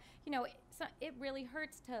 meaning that, you know, it really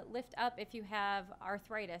hurts to lift up if you have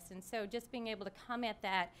arthritis. And so just being able to come at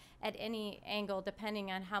that at any angle, depending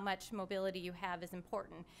on how much mobility you have, is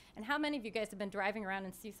important. And how many of you guys have been driving around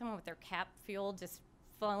and see someone with their cap fuel just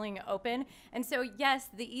falling open? And so, yes,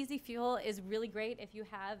 the easy fuel is really great if you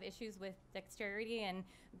have issues with dexterity and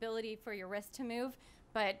ability for your wrist to move.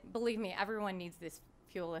 But believe me, everyone needs this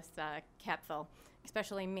fuelless cap fill,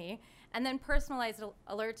 especially me. And then personalized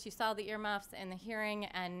alerts. You saw the earmuffs and the hearing,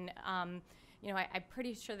 and you know, I'm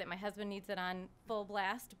pretty sure that my husband needs it on full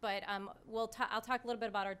blast. But I'll talk a little bit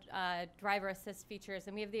about our driver assist features,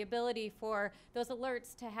 and we have the ability for those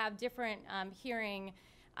alerts to have different hearing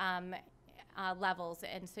levels,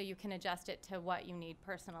 and so you can adjust it to what you need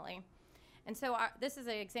personally. And so this is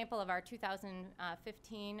an example of our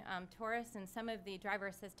 2015 Taurus and some of the driver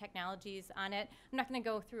assist technologies on it. I'm not going to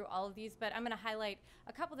go through all of these, but I'm going to highlight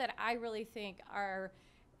a couple that I really think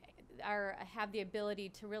have the ability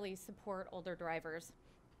to really support older drivers.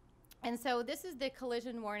 And so this is the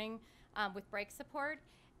collision warning with brake support.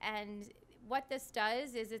 And what this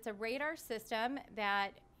does is it's a radar system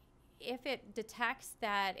that if it detects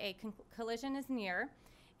that a collision is near,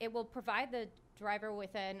 it will provide the driver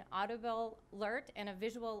with an audible alert and a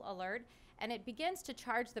visual alert, and it begins to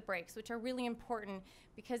charge the brakes, which are really important,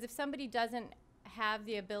 because if somebody doesn't have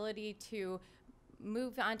the ability to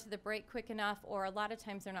move onto the brake quick enough, or a lot of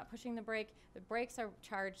times they're not pushing the brake. The brakes are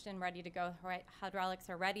charged and ready to go. Right? Hydraulics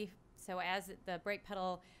are ready. So as the brake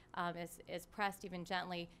pedal is pressed even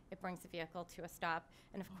gently, it brings the vehicle to a stop.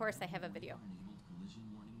 And of course, I have a video. Enabled collision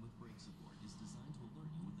warning with brake support is designed to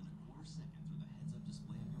alert you within a quarter second through the heads-up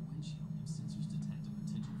display on your windshield if sensors detect a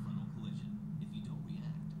potential frontal collision. If you don't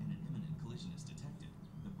react and an imminent collision is detected,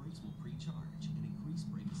 the brakes will pre-charge and increase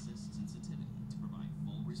brake assist sensitivity to provide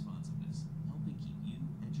full responsiveness, helping keep you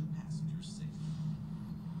and your passengers safe.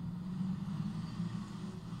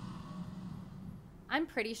 I'm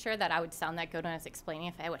pretty sure that I would sound that good when I was explaining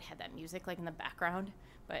if I would have that music like in the background,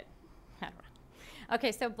 but I don't know.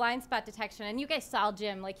 Okay, so blind spot detection, and you guys saw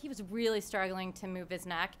Jim, like he was really struggling to move his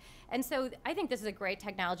neck. And so I think this is a great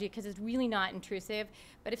technology because it's really not intrusive,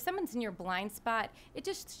 but if someone's in your blind spot, it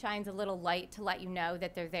just shines a little light to let you know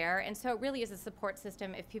that they're there. And so it really is a support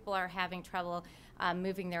system if people are having trouble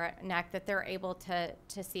moving their neck, that they're able to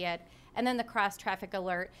see it. And then the cross traffic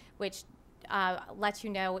alert, which lets you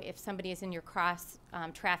know if somebody is in your cross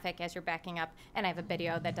traffic as you're backing up. And I have a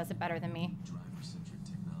video that does it better than me. Driver-centric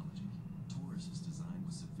technology. Taurus is designed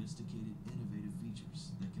with sophisticated, innovative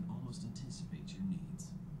features that can almost anticipate your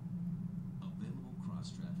needs. Available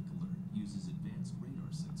cross-traffic alert uses advanced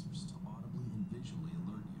radar sensors to audibly and visually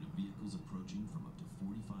alert you to vehicles approaching from up to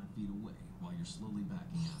 45 feet away while you're slowly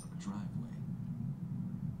backing out of a driveway.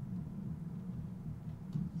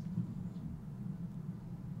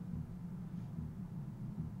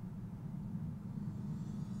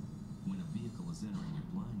 When a vehicle is entering your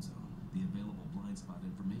blind zone, the available blind spot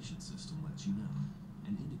information system lets you know.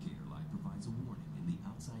 An indicator light provides a warning in the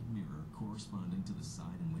outside mirror corresponding to the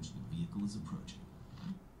side in which the vehicle is approaching.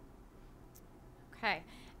 Okay,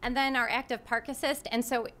 and then our active park assist. And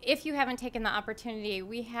so if you haven't taken the opportunity,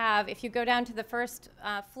 we have, if you go down to the first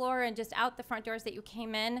floor and just out the front doors that you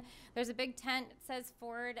came in, there's a big tent. It says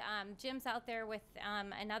Ford. Jim's out there with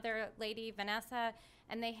another lady, Vanessa,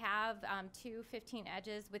 and they have two 15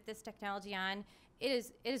 edges with this technology on.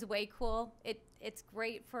 It is way cool. It's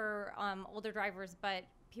great for older drivers, but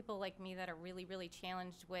people like me that are really, really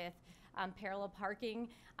challenged with parallel parking.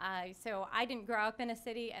 So I didn't grow up in a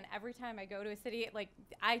city, and every time I go to a city, like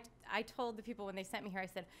I told the people when they sent me here, I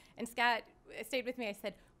said, and Scott stayed with me, I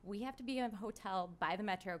said, we have to be in a hotel by the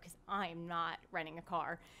metro because I'm not renting a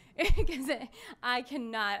car. Because I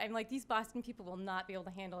cannot, I'm like, these Boston people will not be able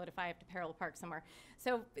to handle it if I have to parallel park somewhere.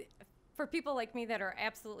 So for people like me that are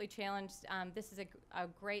absolutely challenged, this is a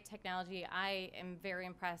great technology. I am very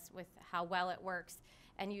impressed with how well it works.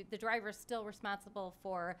 And the driver is still responsible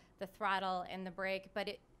for the throttle and the brake, but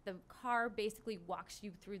the car basically walks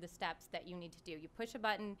you through the steps that you need to do. You push a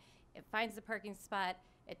button, it finds the parking spot,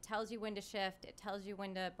 it tells you when to shift, it tells you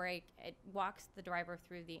when to brake, it walks the driver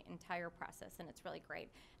through the entire process, and it's really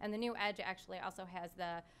great. And the new Edge actually also has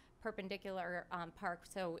the perpendicular park,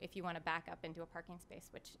 so if you want to back up into a parking space,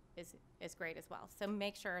 which is great as well. So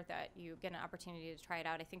make sure that you get an opportunity to try it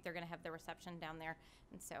out. I think they're going to have the reception down there,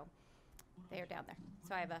 and so they are down there.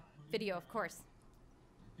 So I have a video, of course.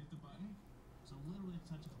 Hit the button. So literally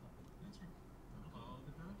touch the button. That's right. Now follow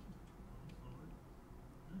the directions. Going forward.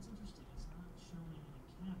 That's interesting. It's not showing in a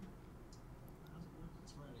camera. How's it work?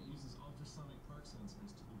 That's right. It uses ultrasonic park sensors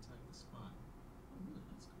to detect the spot. Oh, really?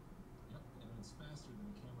 That's cool. Yep, and it's faster than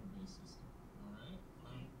a camera-based system. All right.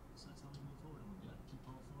 Okay. So that's how we move forward a little Yeah. bit. Keep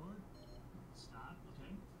pulling forward. Stop.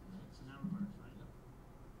 Okay. Right. So now reverse, right? Yep.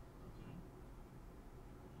 Okay.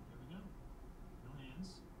 Here we go. No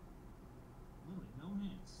hands. Literally no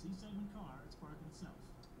hands. C-segment car. It's parking itself.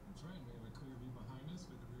 That's right. We have a clear view behind us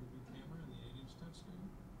with the rear view camera and the 8-inch touchscreen.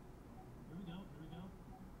 Here we go. Here we go.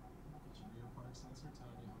 Get your rear park sensor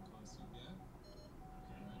telling you how close you get.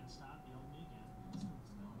 Okay. Right. And stop. Yell at me again. Let's go.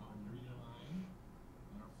 Now on Here we green go. line,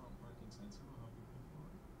 and our front parking sensor will help you pull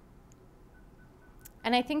forward.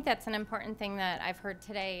 And I think that's an important thing that I've heard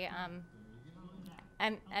today There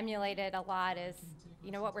you go. emulated a lot is, you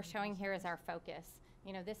know, what we're showing here is our focus.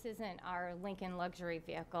 You know, this isn't our Lincoln luxury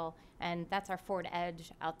vehicle, and that's our Ford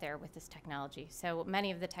Edge out there with this technology. So many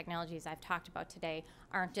of the technologies I've talked about today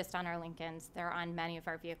aren't just on our Lincolns, they're on many of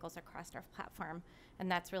our vehicles across our platform, and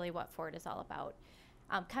that's really what Ford is all about.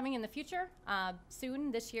 Coming in the future,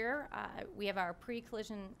 soon this year, we have our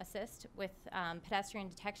pre-collision assist with pedestrian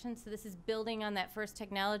detection. So this is building on that first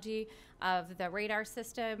technology of the radar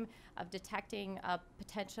system, of detecting a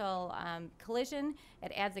potential collision.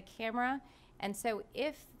 It adds a camera. And so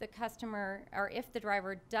if the customer or if the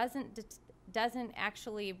driver doesn't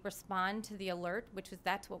actually respond to the alert,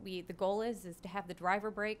 that's what the goal is to have the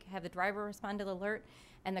driver brake, have the driver respond to the alert,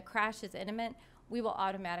 and the crash is imminent, we will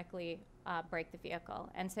automatically brake the vehicle.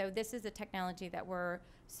 And so this is a technology that we're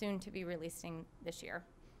soon to be releasing this year.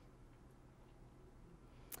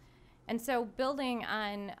 And so building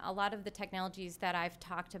on a lot of the technologies that I've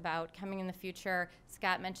talked about coming in the future,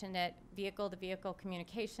 Scott mentioned it, vehicle-to-vehicle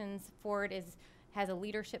communications. Ford has a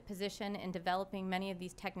leadership position in developing many of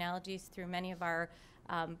these technologies through many of our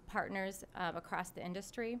partners across the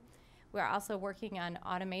industry. We're also working on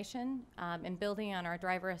automation and building on our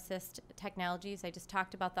driver assist technologies. I just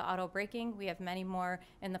talked about the auto braking. We have many more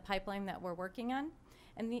in the pipeline that we're working on.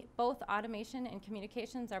 And both automation and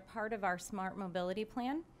communications are part of our smart mobility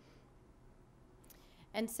plan.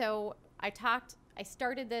 And so I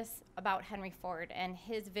started this about Henry Ford and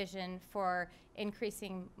his vision for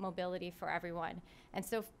increasing mobility for everyone. And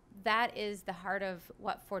so that is the heart of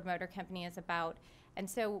what Ford Motor Company is about. And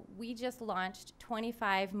so we just launched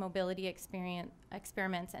 25 mobility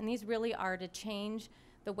experiments, and these really are to change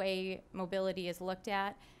the way mobility is looked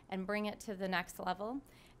at and bring it to the next level.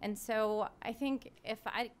 And so I think if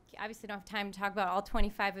I obviously don't have time to talk about all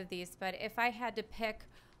 25 of these, but if I had to pick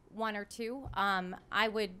one or two, I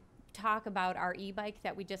would talk about our e-bike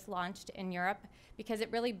that we just launched in Europe, because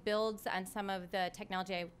it really builds on some of the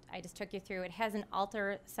technology I just took you through. It has an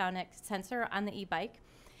ultrasonic sensor on the e-bike,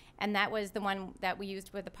 and that was the one that we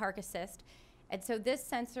used with the park assist. And so this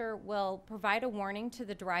sensor will provide a warning to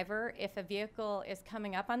the driver if a vehicle is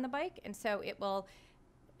coming up on the bike, and so it will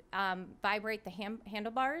vibrate the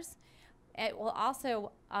handlebars. It will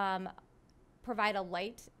also provide a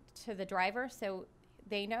light to the driver so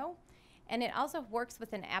they know. And it also works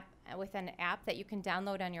with an app that you can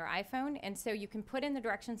download on your iPhone, and so you can put in the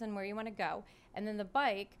directions and where you want to go, and then the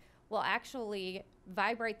bike will actually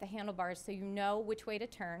vibrate the handlebars so you know which way to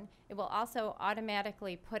turn. It will also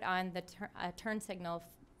automatically put on the turn signal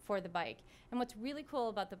for the bike. And what's really cool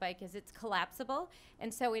about the bike is it's collapsible,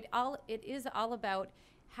 and so it is all about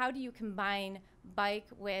how do you combine bike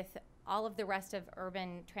with all of the rest of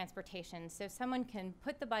urban transportation. So someone can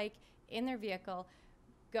put the bike in their vehicle,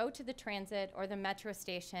 go to the transit or the metro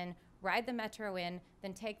station, ride the metro in,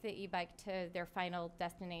 then take the e-bike to their final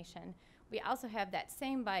destination. We also have that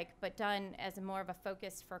same bike, but done as more of a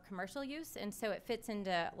focus for commercial use, and so it fits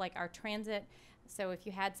into like our transit. So if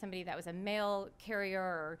you had somebody that was a mail carrier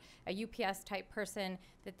or a UPS type person,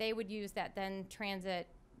 that they would use that then transit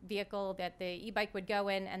vehicle that the e-bike would go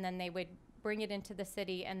in, and then they would bring it into the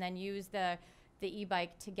city and then use the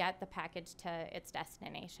e-bike to get the package to its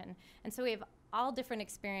destination. And so we have all different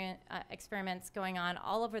experiments going on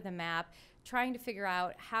all over the map, trying to figure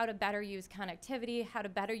out how to better use connectivity, how to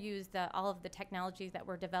better use all of the technologies that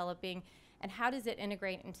we're developing, and how does it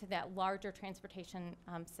integrate into that larger transportation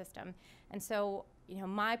system. And so,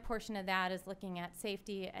 my portion of that is looking at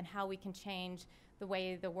safety and how we can change the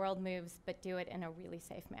way the world moves, but do it in a really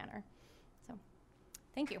safe manner. So,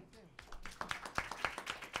 thank you.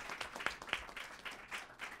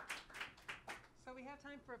 So we have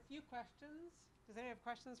time for a few questions. Does anyone have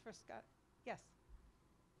questions for Scott? Yes.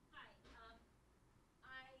 Hi.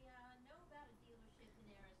 I know about a dealership in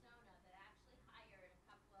Arizona that actually hired a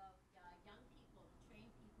couple of young people to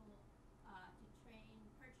train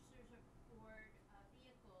purchasers of Ford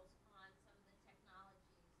vehicles on some of the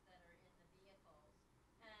technologies that are in the vehicles.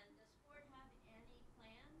 And does Ford have any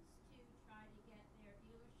plans to try to get their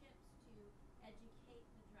dealerships to educate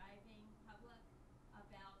the driving public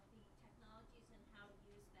about the technologies and how to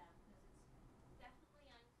use them? Because it's definitely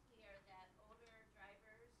unclear that older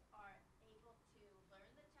drivers are able to learn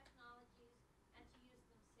the technologies and to use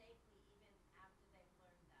them safely even after they've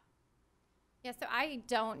learned them. Yeah, so I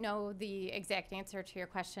don't know the exact answer to your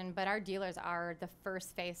question, but our dealers are the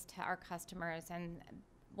first face to our customers, and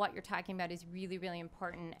what you're talking about is really, really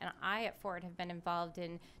important. And I at Ford have been involved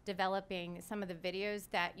in developing some of the videos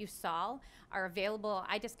that you saw are available.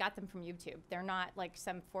 I just got them from YouTube. They're not like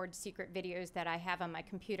some Ford secret videos that I have on my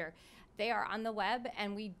computer. They are on the web,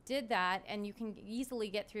 and we did that, and you can easily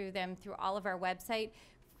get through them through all of our website,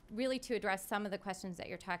 really to address some of the questions that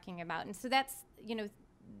you're talking about. And so that's,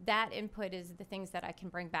 that input is the things that I can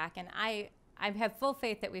bring back. And I have full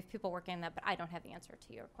faith that we have people working on that, but I don't have the answer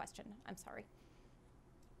to your question. I'm sorry.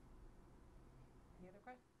 Any other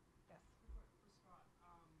questions? Yes. For Scott,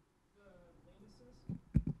 the lane assist,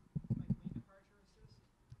 like lane departure assist.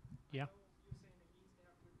 Yeah. I know you were saying it needs to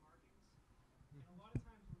have good markings, and a lot of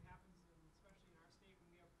times what happens, especially in our state,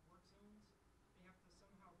 when we have work zones, they have to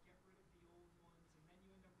somehow get rid of the old ones, and then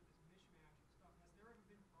you end up with this mishmash of stuff. Has there ever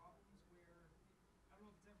been problems where, I don't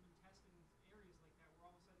know if it's ever been tested in areas like that, where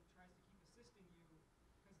all of a sudden it tries to keep assisting you because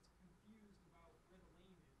it's confused about where the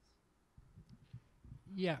lane is?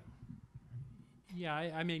 Yeah. Yeah,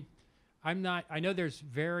 I mean, I know there's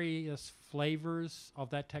various flavors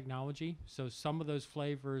of that technology, so some of those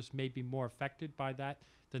flavors may be more affected by that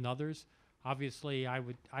than others. Obviously,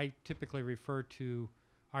 I typically refer to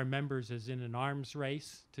our members as in an arms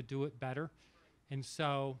race to do it better. And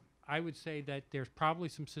so I would say that there's probably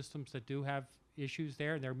some systems that do have issues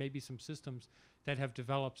there. There may be some systems that have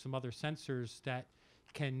developed some other sensors that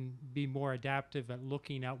can be more adaptive at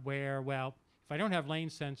looking at where, well, if I don't have lane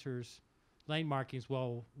sensors, lane markings,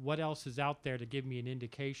 well, what else is out there to give me an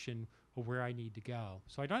indication of where I need to go?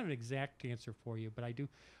 So I don't have an exact answer for you, but I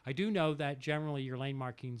do know that generally your lane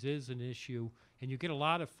markings is an issue, and you get a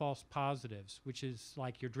lot of false positives, which is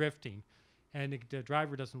like you're drifting, and the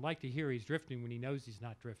driver doesn't like to hear he's drifting when he knows he's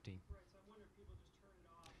not drifting. Right, so I wonder if people just turn it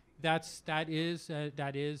off. because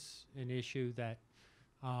That is an issue that,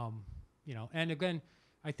 you know, and again,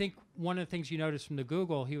 I think one of the things you noticed from the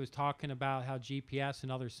Google, he was talking about how GPS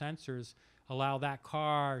and other sensors allow that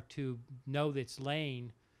car to know its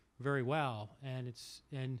lane very well, and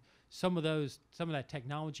some of that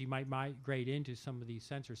technology might migrate into some of these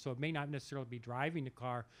sensors. So it may not necessarily be driving the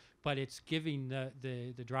car, but it's giving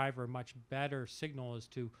the driver a much better signal as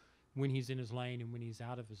to when he's in his lane and when he's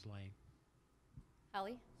out of his lane.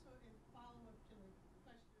 Ellie? So in follow-up to the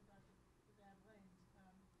question about the bad lanes,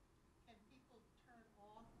 can people turn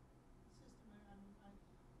off the system?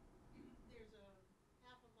 There's a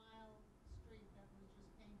half a mile street that was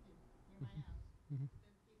just painted near my house. Mhm.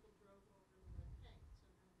 Then people drove over the paint, so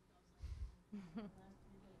then it goes like the last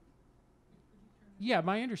 3 days. Could you turn it Yeah,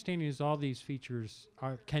 my understanding is all these features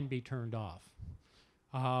can be turned off.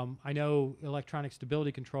 I know electronic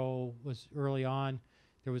stability control was early on.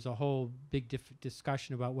 There was a whole big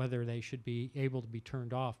discussion about whether they should be able to be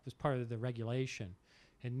turned off as part of the regulation.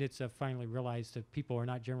 And NHTSA finally realized that people are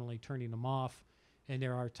not generally turning them off. And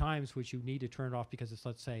there are times which you need to turn it off because it's,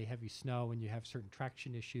 let's say, heavy snow and you have certain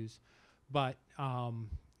traction issues. But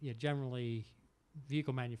yeah, generally,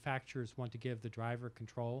 vehicle manufacturers want to give the driver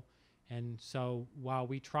control. And so while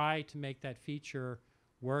we try to make that feature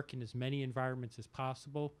work in as many environments as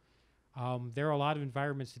possible, there are a lot of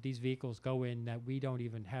environments that these vehicles go in that we don't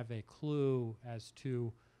even have a clue as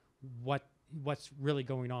to what's really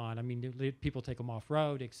going on. I mean, people take them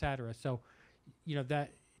off-road, et cetera. So, you know,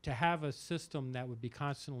 that to have a system that would be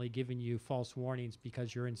constantly giving you false warnings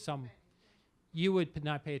because you're in some, you would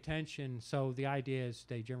not pay attention. So the idea is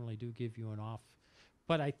they generally do give you an off.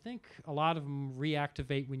 But I think a lot of them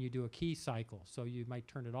reactivate when you do a key cycle. So you might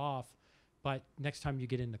turn it off, but next time you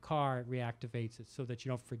get in the car, it reactivates it so that you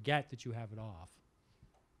don't forget that you have it off.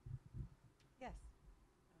 Yes.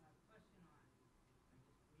 Question on, I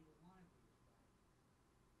just read along with this slide.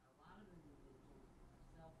 A lot of individuals are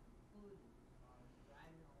self-included as far as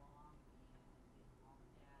driving along and get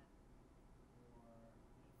honked at, or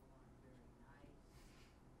people aren't very nice.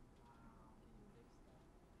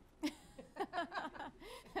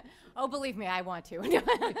 Oh, believe me, I want to.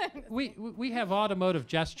 We have automotive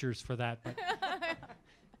gestures for that, but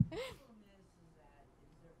The problem is that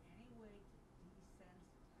is there any way to desensitize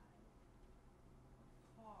a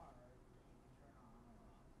car that you can turn on or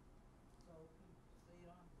off, so people so you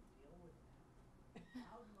don't have to deal with them?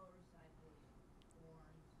 Loud motorcycles,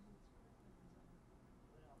 horns,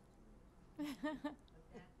 what else do there? But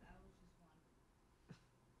that I was just wondering.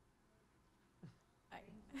 Things I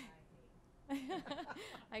hate.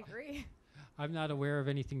 I agree. I'm not aware of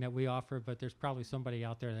anything that we offer, but there's probably somebody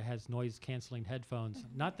out there that has noise-canceling headphones.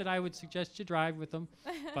 Not that I would suggest you drive with them,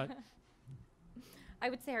 but I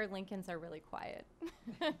would say our Lincolns are really quiet.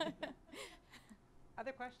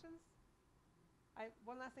 Other questions?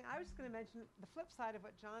 One last thing. I was just going to mention the flip side of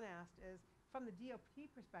what John asked is from the DOT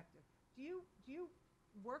perspective. Do you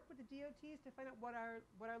work with the DOTs to find out what our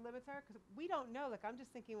limits are? Because we don't know. Like I'm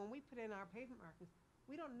just thinking when we put in our pavement markings,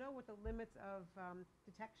 we don't know what the limits of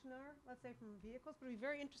detection are, let's say, from vehicles. But it would be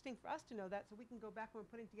very interesting for us to know that so we can go back when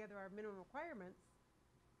we're putting together our minimum requirements.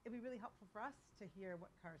 It would be really helpful for us to hear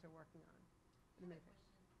what cars are working on. Question.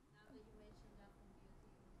 Now that you mentioned that from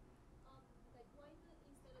DOT, like why not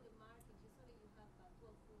instead of the markings, usually you have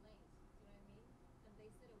 12-foot lanes, you know what I mean? And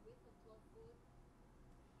they set a width of 12 foot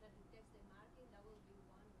that detects the marking, that will be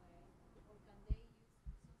one way. Or can they use,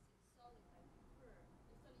 since it's solid like the curb,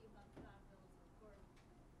 usually you have travel or curb,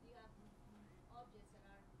 you have objects that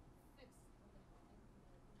are fixed on the road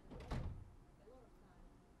a lot of times.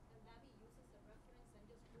 Can that be used as a reference? I'm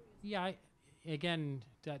just curious. yeah, again,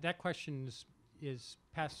 that question is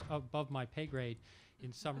past above my pay grade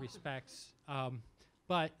in some respects.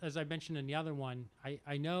 But as I mentioned in the other one,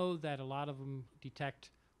 I know that a lot of them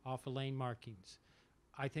detect off of lane markings.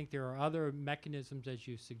 I think there are other mechanisms, as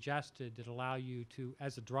you suggested, that allow you to,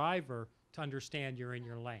 as a driver, to understand you're in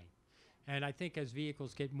your lane. And I think as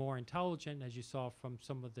vehicles get more intelligent, as you saw from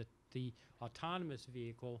some of the autonomous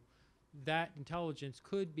vehicle, that intelligence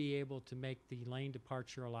could be able to make the lane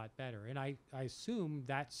departure a lot better. And I assume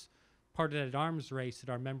that's part of that arms race that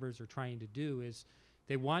our members are trying to do is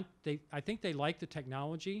I think they like the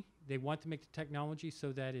technology. They want to make the technology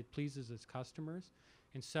so that it pleases its customers.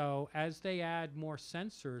 And so as they add more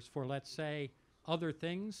sensors for, let's say, other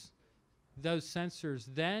things, those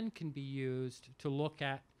sensors then can be used to look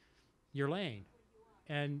at your lane.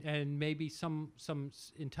 And maybe some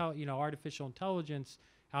artificial intelligence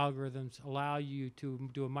algorithms allow you to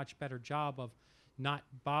do a much better job of not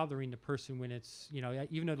bothering the person when it's,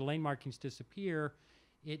 even though the lane markings disappear,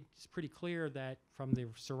 it's pretty clear that from the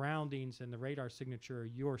surroundings and the radar signature,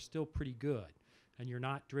 you're still pretty good and you're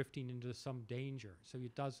not drifting into some danger. So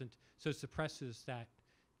it suppresses that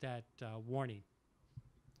warning.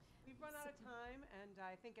 We've run out of time, and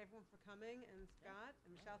I thank everyone for coming, and Scott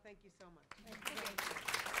and Michelle, thank you so much. Thank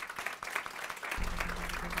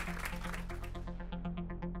you.